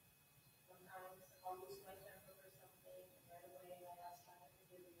 sometimes I'll lose my temper or something, and right away I ask God to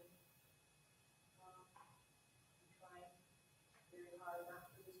forgive me. I'm trying very hard not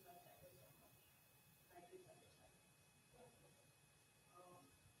to lose my temper so much. I do that this time. I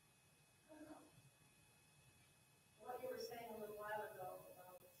don't know. What you were saying a little while ago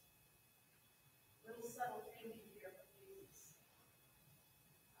about little subtle things you hear from Jesus.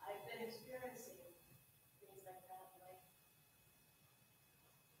 I've been experiencing things like that, like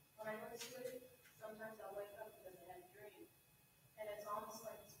when I go to sleep, sometimes I'll wake up because I had a dream, and it's almost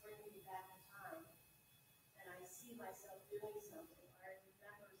like it's bringing me back in time, and I see myself doing something, or I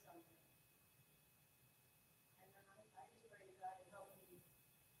remember something, and then I just pray to God to help me,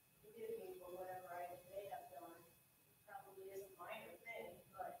 forgive me for whatever I may have done. It probably is a minor thing,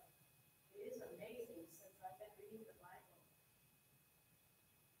 but it is amazing since I've been reading the Bible.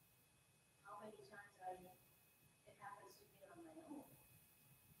 How many times it happens to me on my own.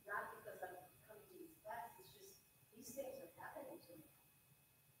 Not because I'm coming to these classes, it's just these things are happening to me.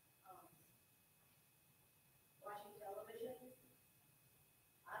 Watching television,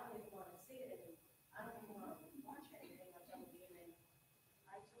 I don't even want to see it anymore. I don't even want to watch anything on television anymore.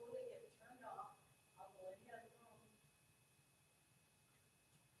 I totally get turned off. I'll go in the other room.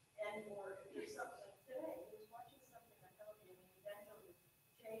 And or if there's something like today, I was watching something on television and eventually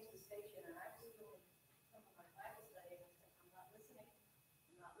changed the station, and I was doing some of my Bible study, and I said,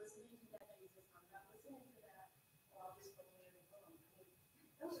 I'm not listening to that Jesus, I'm not listening to that, or I'll just go in the room. I mean,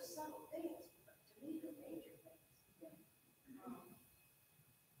 those are subtle things, but to me, they're major things.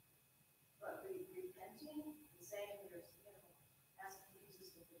 But repenting and saying there's, asking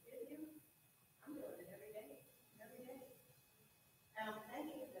Jesus to forgive you, I'm doing it every day. And I'm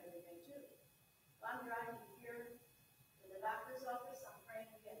thanking him every day too. If I'm driving here to the doctor's office, I'm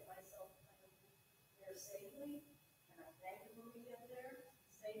praying to get myself there safely, and I thank him when we get there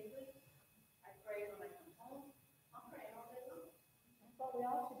safely. I pray when I come home. I'm praying all day long. That's what we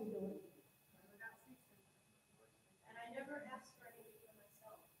all should be doing. And I never ask for anything for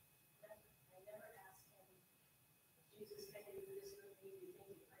myself. I never ask him, Jesus, can you do this for me? Do you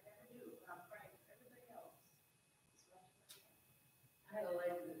think I never do, but I'm praying for everybody else as much as I can. I had a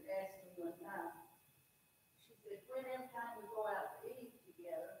lady that asked me one time, she said, when every time we go out to eat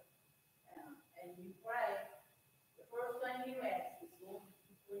together, and you pray, the first thing you ask is, Lord,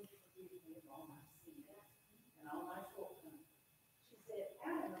 please forgive me of all my sins and all my shortcomings. She said,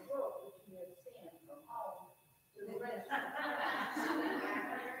 how in the world would you have sinned from home to the restaurant?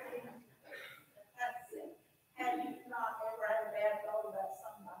 That's it. Have you not ever had a bad thought about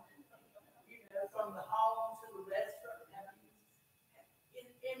somebody? From the home to the restaurant?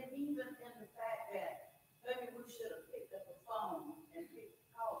 And even in the fact that maybe we should have picked up a phone and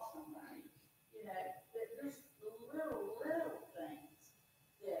called somebody, there's little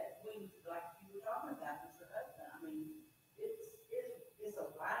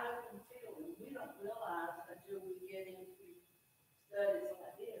studies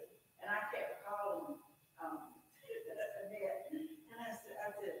like this, and I kept calling, Annette, and I said,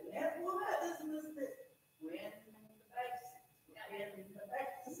 Annette, what, this, when the basics, when the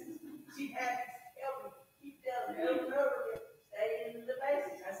basics. She had to tell me, keep telling me over and over again, stay in the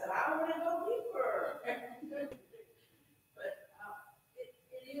basics. I said, I want to go deeper. But,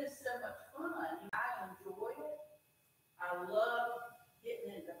 it is so much fun. I enjoy it. I love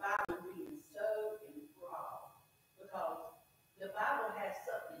getting in the Bible and being so enthralled, because the Bible has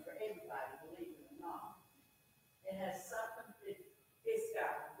something for everybody, believe it or not. It has something, it's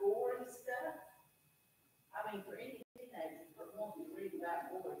got gory stuff. I mean, for any teenager that wants to read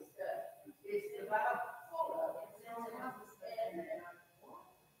about gory stuff, it's the Bible full of it. You know, you're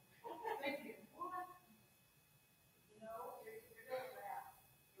gonna laugh,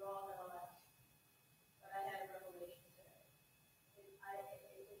 you're all gonna laugh, but I had a revelation today. It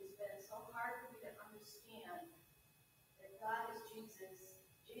has been so hard for me to understand that God is Jesus,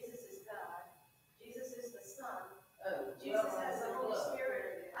 Jesus is God, Jesus is the Son, Oh, Jesus well, has the Holy look.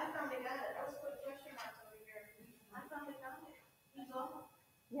 Spirit. I finally got it. I was putting question marks over here. I finally got it. He's all.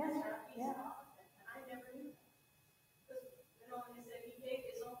 Yes, He's yeah. all. And I never knew that. Because, you know, when they said he gave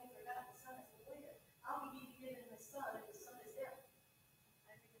his only begotten Son, I said, wait a minute. How can he give him his Son if his Son is dead?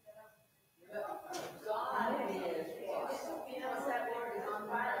 I figured that out. God is what? You know, that word is on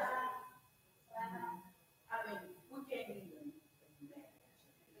fire. I mean, we can't even imagine.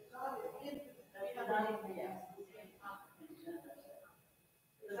 God is infinite. Yes, we can't comprehend none of that.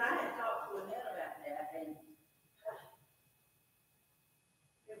 Because I had talked to Annette about that, and it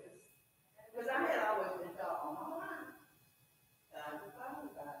was, because I had always been taught all my life, God the Father,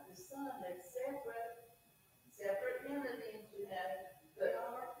 God the Son, that's separate entities, you know. They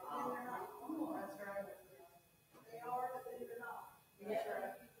are, and they're not. Oh, that's right. They are, but then they're not. That's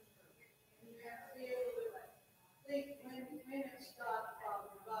right. And you have to be able to think when it's God the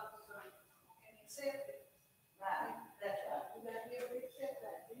Father, God the Son, and accept it. Right, that's right. You gotta be able to accept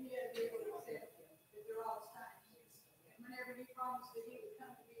that. Then you gotta be able to accept that there are times. And whenever he promised that he would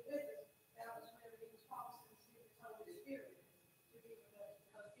come to be with us, that was whenever he was promising to send his Holy Spirit to be with us,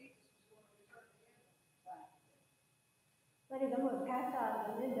 because Jesus was going to return to heaven. Ladies, I'm gonna pass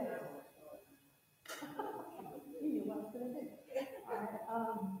out an index. You knew what I was gonna do. All right,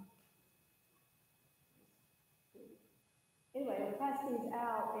 anyway, I'll pass these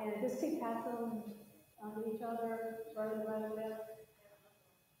out and just keep passing them to each other, running around them.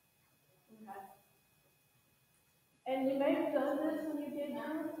 Okay. And you may have done this when you did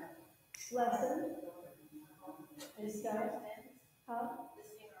your lesson and stuff. Huh?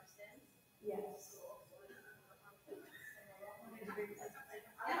 Listing our sins. Yes.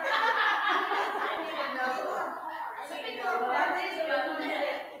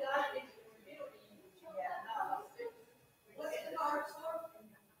 What's the card for?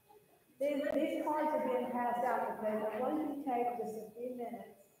 These cards are being passed out today. I want you to take just a few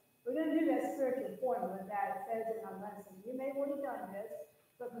minutes. We're going to do that spiritual formula that it says in our lesson. You may have already done this,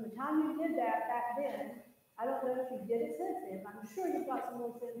 but from the time you did that back then, I don't know if you did it since then. I'm sure you've got some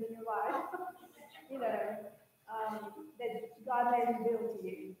more sins in your life, you know, that God may reveal to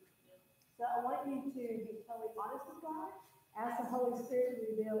you. So I want you to be totally honest with God. Ask the Holy Spirit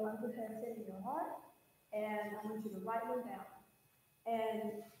to reveal unconfessed sin in your heart, and I want you to write them down.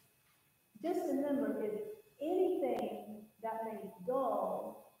 And just remember, if anything that may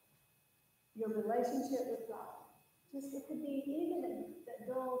dull your relationship with God, just it could be even that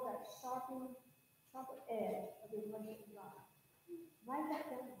dull, that sharper edge of your relationship with God. Write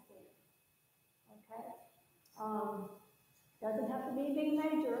that down for you. Okay? Doesn't have to be anything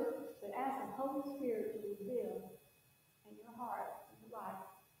major, but ask the Holy Spirit to reveal in your heart, in your life,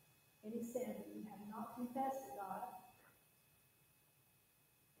 any sin that you have not confessed to God.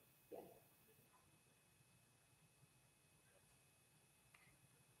 Yeah.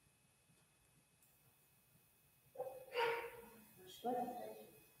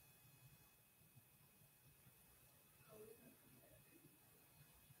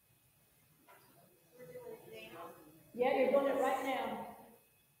 Yeah, you're doing it right now.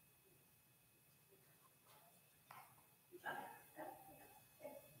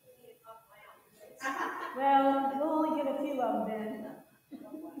 Well, we'll only get a few of them then.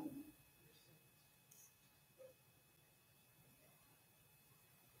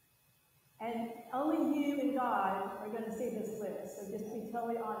 And only you and God are going to see this list, so just be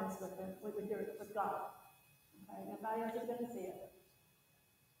totally honest with it, with God. Okay, nobody else is going to see it.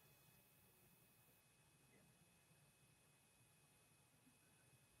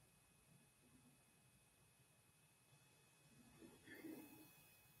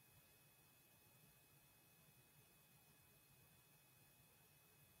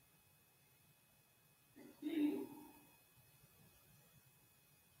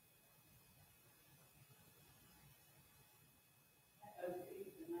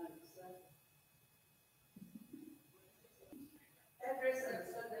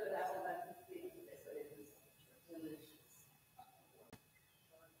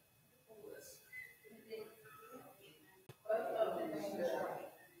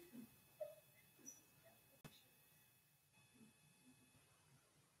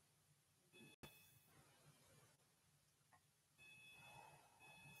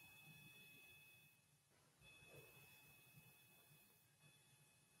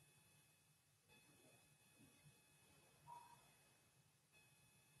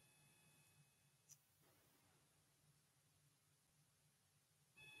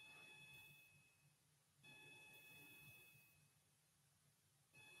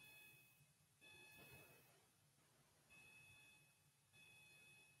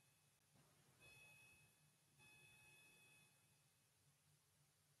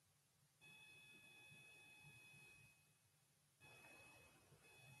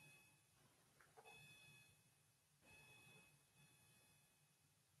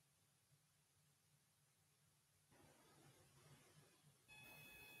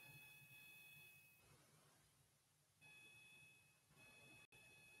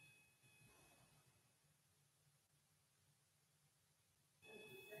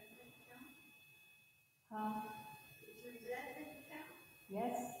 Huh? Is resentment count?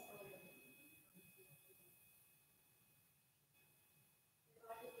 Yes? If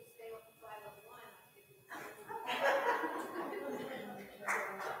I could just stay on the 501, I could.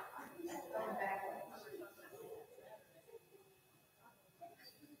 Going backwards.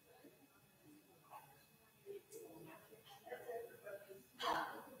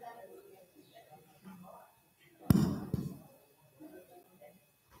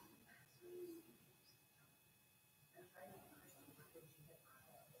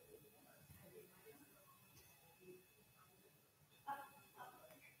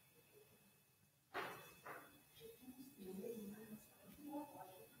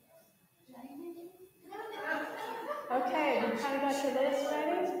 Okay, you kind of got your list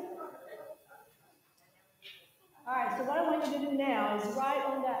ready? All right, so what I want you to do now is write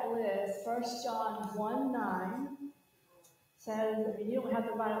on that list 1 John 1:9 says, I mean, you don't have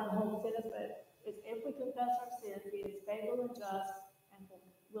to write out the whole sentence, but it's if we confess our sins, he is faithful and just and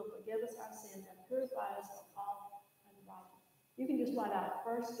will forgive us our sins and purify us from all unrighteousness. You can just write out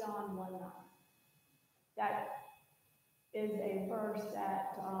 1 John 1:9. That is a verse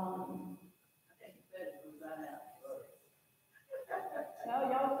that, I think you better move that out. no,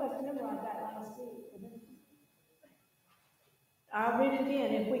 y'all supposed to memorize that last week. I'll read it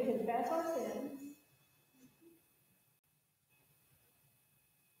again. If we confess our sins,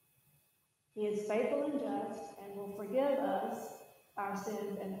 he is faithful and just and will forgive us our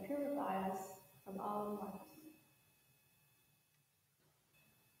sins and purify us from all unrighteousness.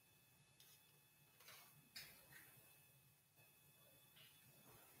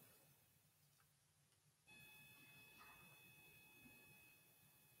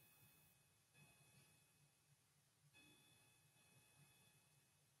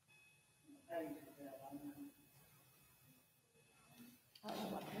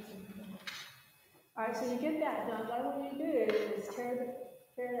 All right, so you get that done. What I want you to do is tear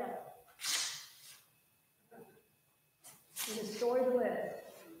it up. You destroy the list.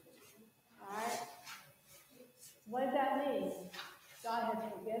 All right? What does that mean? God has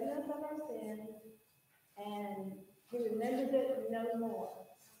forgiven us of our sins, and he remembers it no more.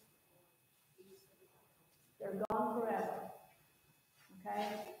 They're gone forever. Okay?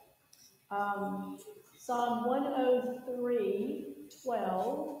 Psalm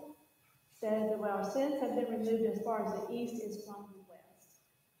 103:12 says that when our sins have been removed as far as the east is from the west,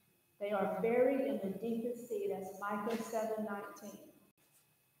 they are buried in the deepest sea. That's Micah 7:19.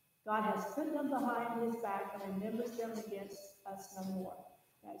 God has put them behind his back and remembers them against us no more.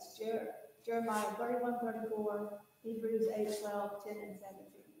 That's Jeremiah 31:34, Hebrews 8:12, 10, and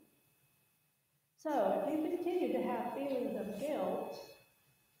 17. So if you continue to have feelings of guilt,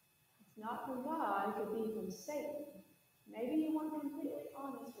 it's not from God, it could be from Satan. Maybe you weren't completely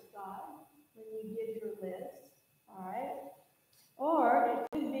honest with God when you did your list, all right? Or it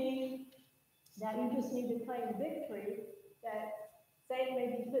could be that you just need to claim victory, that Satan may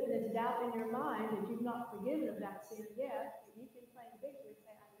be putting this doubt in your mind that you've not forgiven of that sin yet, but you can claim victory and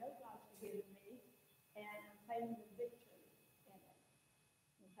say, I know God's forgiven me, and I'm claiming the victory in it,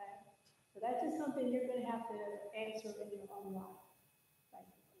 okay? So that's just something you're going to have to answer in your own life.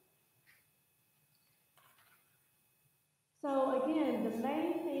 So again, the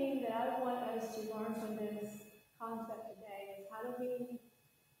main thing that I want us to learn from this concept today is how do we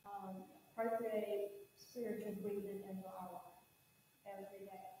appropriate spiritual breathing into our life every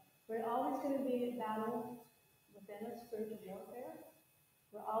day. We're always going to be in battle within a spiritual warfare.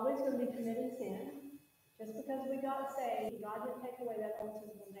 We're always going to be committing sin. Just because we got saved, God didn't take away that old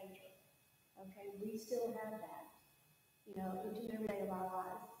sinful nature. Okay, we still have that, each and every day of our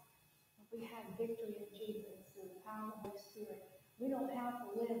lives. We have victory in Jesus through the power of the Holy Spirit. We don't have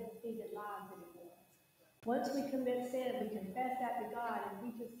to live defeated lives anymore. Once we commit sin, we confess that to God, and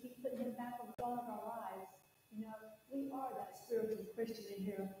we just keep putting him back on the throne of our lives. We are that spiritual Christian in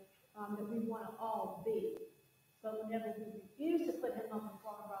here that we want to all be. But whenever we refuse to put him on the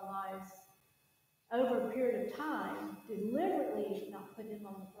throne of our lives, over a period of time, deliberately not put him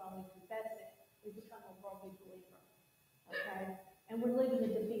on the throne and confess it, we become a worldly believer. Okay? And we're living a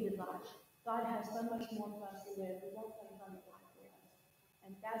defeated life. God has so much more for us to live. He won't let abundant life for us.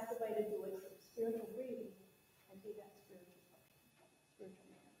 And that's the way to do it, through spiritual breathing and be that spiritual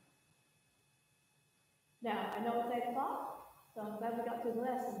man. Now, I know it's 8 o'clock, so I'm glad we got through the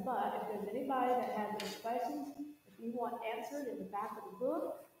lesson, but if there's anybody that has any questions, if you want answered in the back of the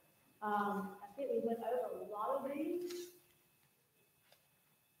book, I think we went over a lot of these.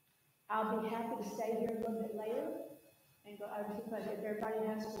 I'll be happy to stay here a little bit later and go over to because if everybody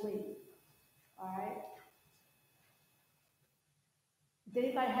has to leave. All right? Does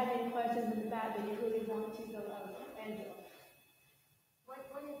anybody have any questions about that you really want to go over? Angela? What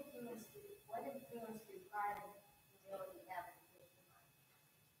influence do pride and humility have in the Christian life?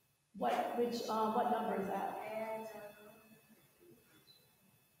 What number is that? And,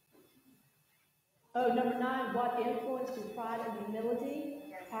 Oh, number 9, what influence do pride and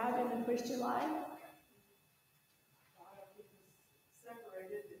humility have in the Christian life?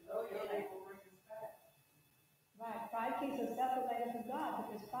 Separated, and oh, yeah, they will bring us back. Right, pride keeps us separated from God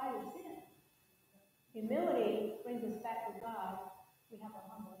because pride is sin. Humility brings us back to God. We have a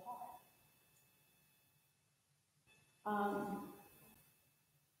humble heart.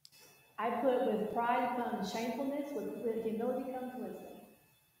 I put with pride comes shamefulness, with humility comes wisdom.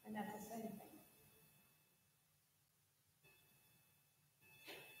 And that's the same thing.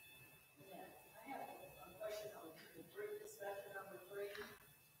 Yeah, I have a question on the group discussion number 3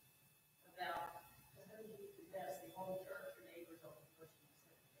 about who you confess, the whole church, your neighbors, or the person you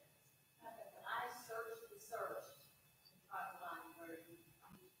said yes. I searched and searched to try to find where you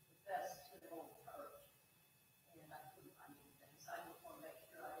confess to the whole church, and I couldn't find anything, so I just want to make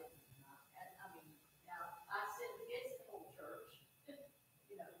sure I didn't. And I mean, now I sinned against the whole church,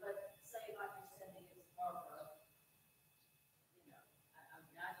 you know, but say if I just sinned against Barbara, you know, I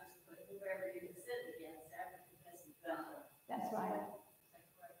mean, I just put whoever you had sinned against after confessing God. That's right. Is that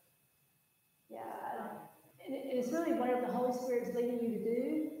correct? Yeah. And it's really whatever the Holy Spirit's leading you to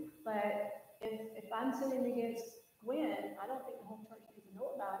do. But if I'm sinning against Gwen, I don't think the whole church needs to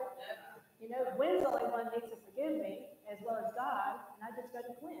know about it. You know, Gwen's the only one that needs to forgive me, as well as God, and I just go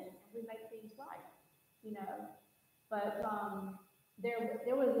to Gwen, and we make things right, you know. But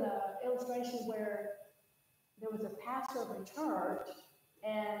there was an illustration where there was a pastor of a church,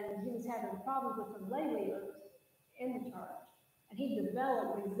 and he was having problems with some lay leaders in the church, and he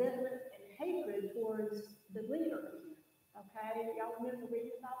developed resentment and hatred towards the leaders. Okay, y'all remember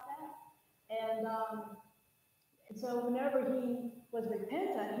reading about that? And so whenever he was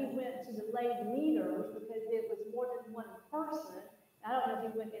repentant, he went to the lay leaders because it was more than one person. I don't know if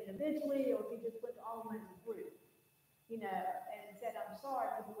he went individually or if he just went to all of them as a group, you know, and said, I'm sorry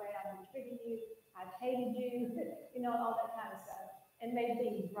for the way I've been treating you, I've hated you, you know, all that kind of stuff, and made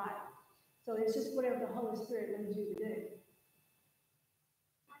things right. So it's just whatever the Holy Spirit leads you to do.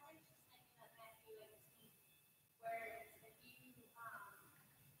 I was just thinking of Matthew 18, where if you,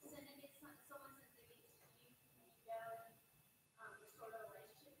 sin against someone sins against you, and you go and, restore the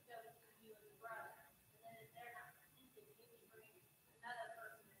relationship, go between you and the brother. And then if they're not repentant, you can bring another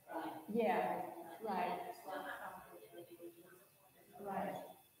person to repent. Yeah, right, Still not repentant, and then you can right.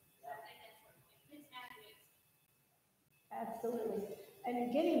 So I think that's what, it's Matthew 18. Absolutely.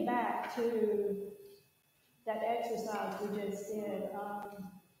 And getting back to that exercise we just did,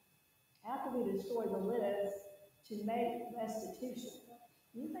 after we destroy the list, to make restitution,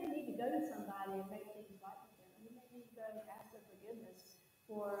 you may need to go to somebody and make things right with them. You may need to go and ask for forgiveness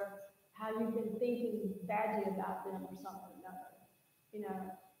for how you've been thinking badly about them or something or another. You know,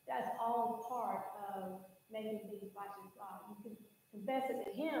 that's all part of making things right with God. You can confess it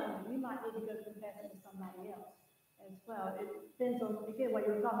to Him, you might need to go confess it to somebody else as well. It depends on, again, what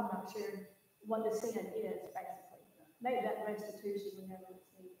you were talking about, Sharon, what the sin is, basically. Make that restitution whenever it's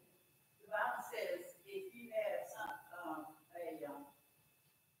needed. The Bible says if you have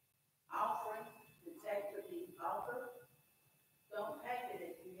offering to take to the altar, don't take it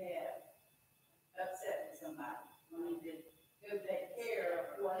if you have upset somebody. You need to go take care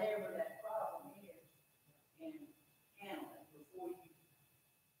of whatever that problem is and handle it before you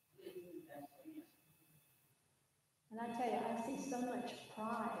leave anything for him. And I tell you, I see so much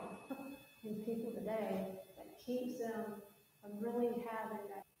pride in people today that keeps them from really having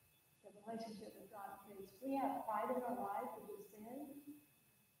that the relationship with God. Because we have pride in our life when we sin.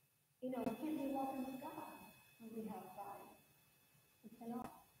 You know, we can't be walking with God when we have pride. We cannot.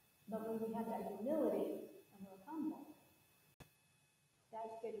 But when we have that humility and we're humble,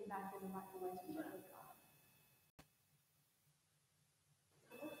 that's getting back in the right relationship with God.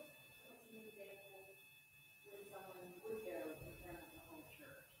 What's an example when someone would go in front of the whole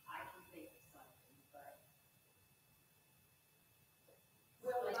church? I can think of something, but.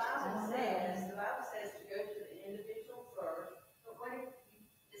 Well, the Bible says to go to the individual first. But what if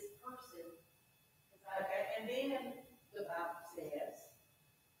this person, Okay, and then the Bible says,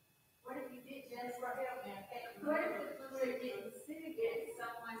 what if you did Jennifer help me? What if the person didn't sin against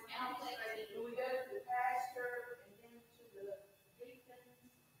someone else? do we go to the pastor and then to the deacons?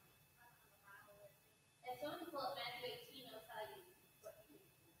 If someone pull up Matthew 18, it'll tell you what to do.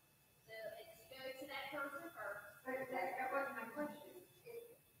 So it's go to that person first. But that wasn't my question.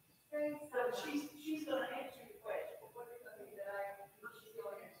 Say So someone. she's gonna answer your question, but what is it that I,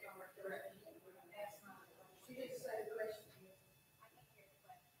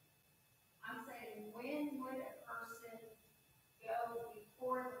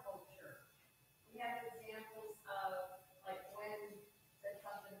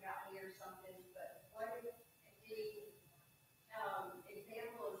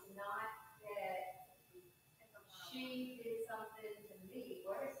 she did something to me,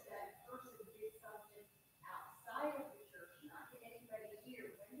 what if that person did something outside of the church, not to anybody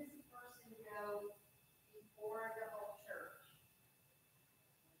here? When does a person go before the whole church?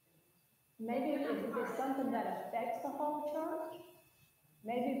 Maybe if it's something that affects the whole church,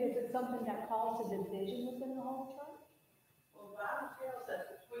 maybe if it's something that causes a division within the whole church. Well, the Bible tells us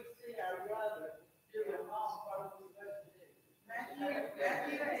if we see our brother doing wrong, what are we supposed to do? Matthew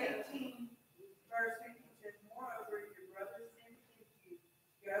 18, verse 50 says, moreover, if your brother sins against you,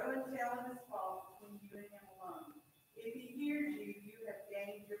 go and tell him his fault between you and him alone. If he hears you, you have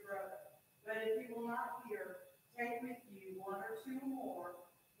gained your brother. But if he will not hear, take with you one or two more,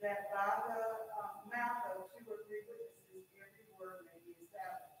 that by the mouth of two or three witnesses every word may be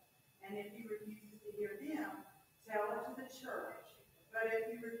established. And if he refuses to hear them, tell it to the church. But if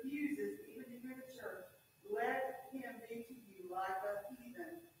he refuses even to hear the church, let him be to you like a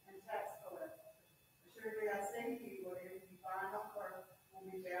heathen and tax collector. Assuredly I say to you, whatever you bind on earth will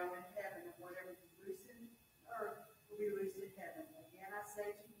be bound in heaven, and whatever you loose in earth will be loosed in heaven. Again I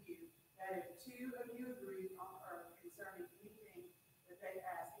say to you, that if two of you agree on earth concerning anything that they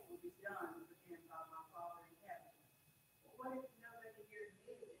ask, it will be done for them by my Father in heaven. Well, what if nobody here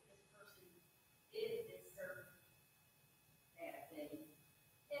knew that this person did this certain bad thing?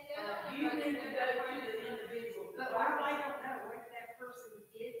 If they're not You need to go to the individual. But what if I don't know, what if that person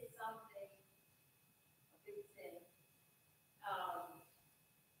did something, a big sin?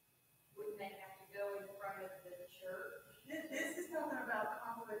 Wouldn't they have to go in front of the church? This is talking about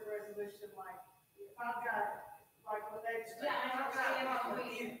conflict resolution, like, if I've got, like, what they explained, Yeah, I I've got understand what you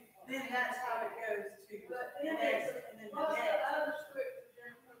conflict, mean. then that's how it goes to But the then next, there's, and then the what's the next. other scripture,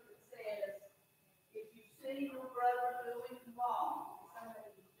 Jennifer, that says, if you see your brother doing wrong,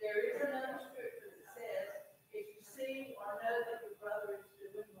 there is another scripture that says, if you see or know that your brother is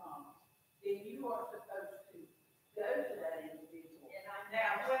doing wrong, then you are supposed to go to that individual. And I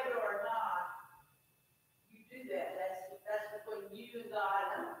Now, whether or not you do that, that's between you and God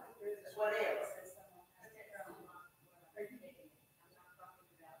and what else.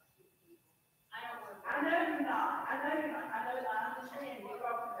 I know you're not, I understand, you're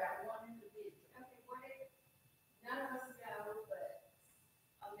talking about one individual. Okay, what if none of us know, but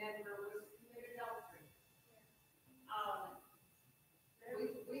a member was committed adultery?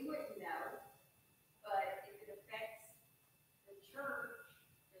 We wouldn't know, but if it affects the church,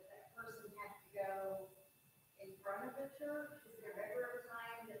 does that person have to go in front of the church? Is there ever a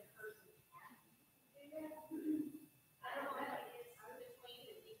time that a person has to do that? I don't know, it's between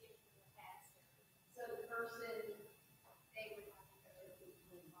the deacons and the pastor. So the person, they would have to go to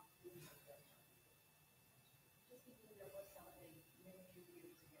the just because there was something many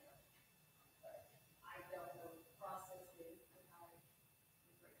years ago. But I don't know the process is, and how it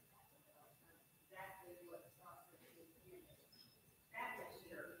breaks that down. Exactly what the process is here. That was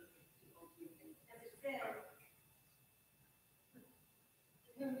sure people do things. As it said, to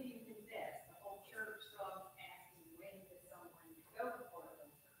whom do you confess? The whole church, so I'm asking, when does someone go before the whole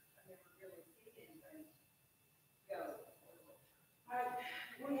church? I've never really seen anybody go before the whole church.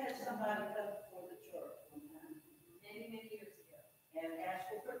 We had somebody come before the church one time Many, many years ago. and ask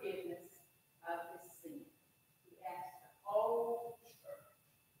for forgiveness of his sin. He asked the whole church.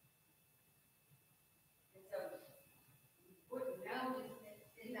 And so you wouldn't know,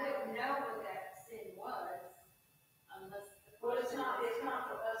 you wouldn't know what that sin was unless. Well, it's not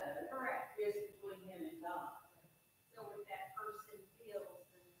for us. Correct. It's between him and God. So if that person feels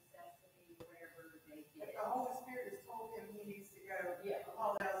the necessity, wherever they If did. the Holy Spirit has told him he needs to go, Yeah.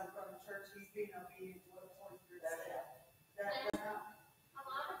 apologize in front of the church, he's being obedient to what the Holy Spirit said. That's not, A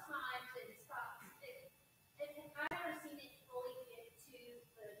lot of times it's and I've never seen it fully get to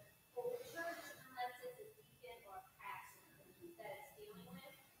the whole church unless it's a deacon or a pastor that it's dealing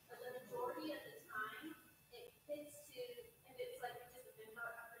with. But the majority of the time, it fits to, if it's like just a member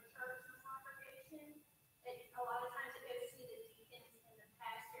of the church or congregation, a lot of times it goes to the deacons and the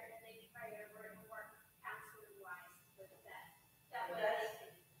pastor, and they pray over it and work counseling wise with that. That way they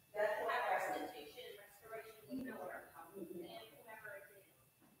can That's what have happened. restitution and restoration, You you know know, what I'm talking about. and whoever it is.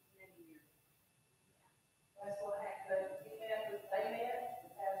 Many years. That's what happened. They met, the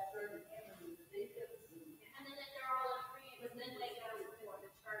pastor and him and the deacons. And then if they're all in agreement, then they go before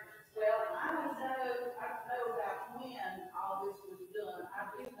the church. Well, I don't know about when all this was done. I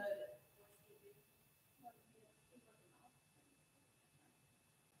do know that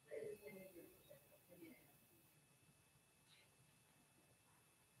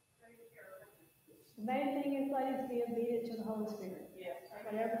Many years ago. The main thing is, ladies, be obedient to the Holy Spirit. yes.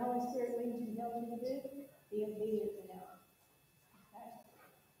 Whatever the Holy Spirit leads you, tells you to do, be obedient to Him. Okay?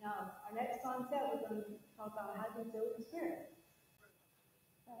 Now, our next concept, we're going to talk about how to feel the Spirit.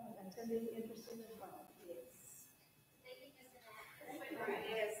 That's going to be interesting as well.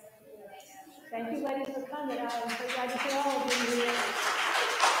 Yes. Thank you, ladies, for coming. I'm so glad to see all of you here.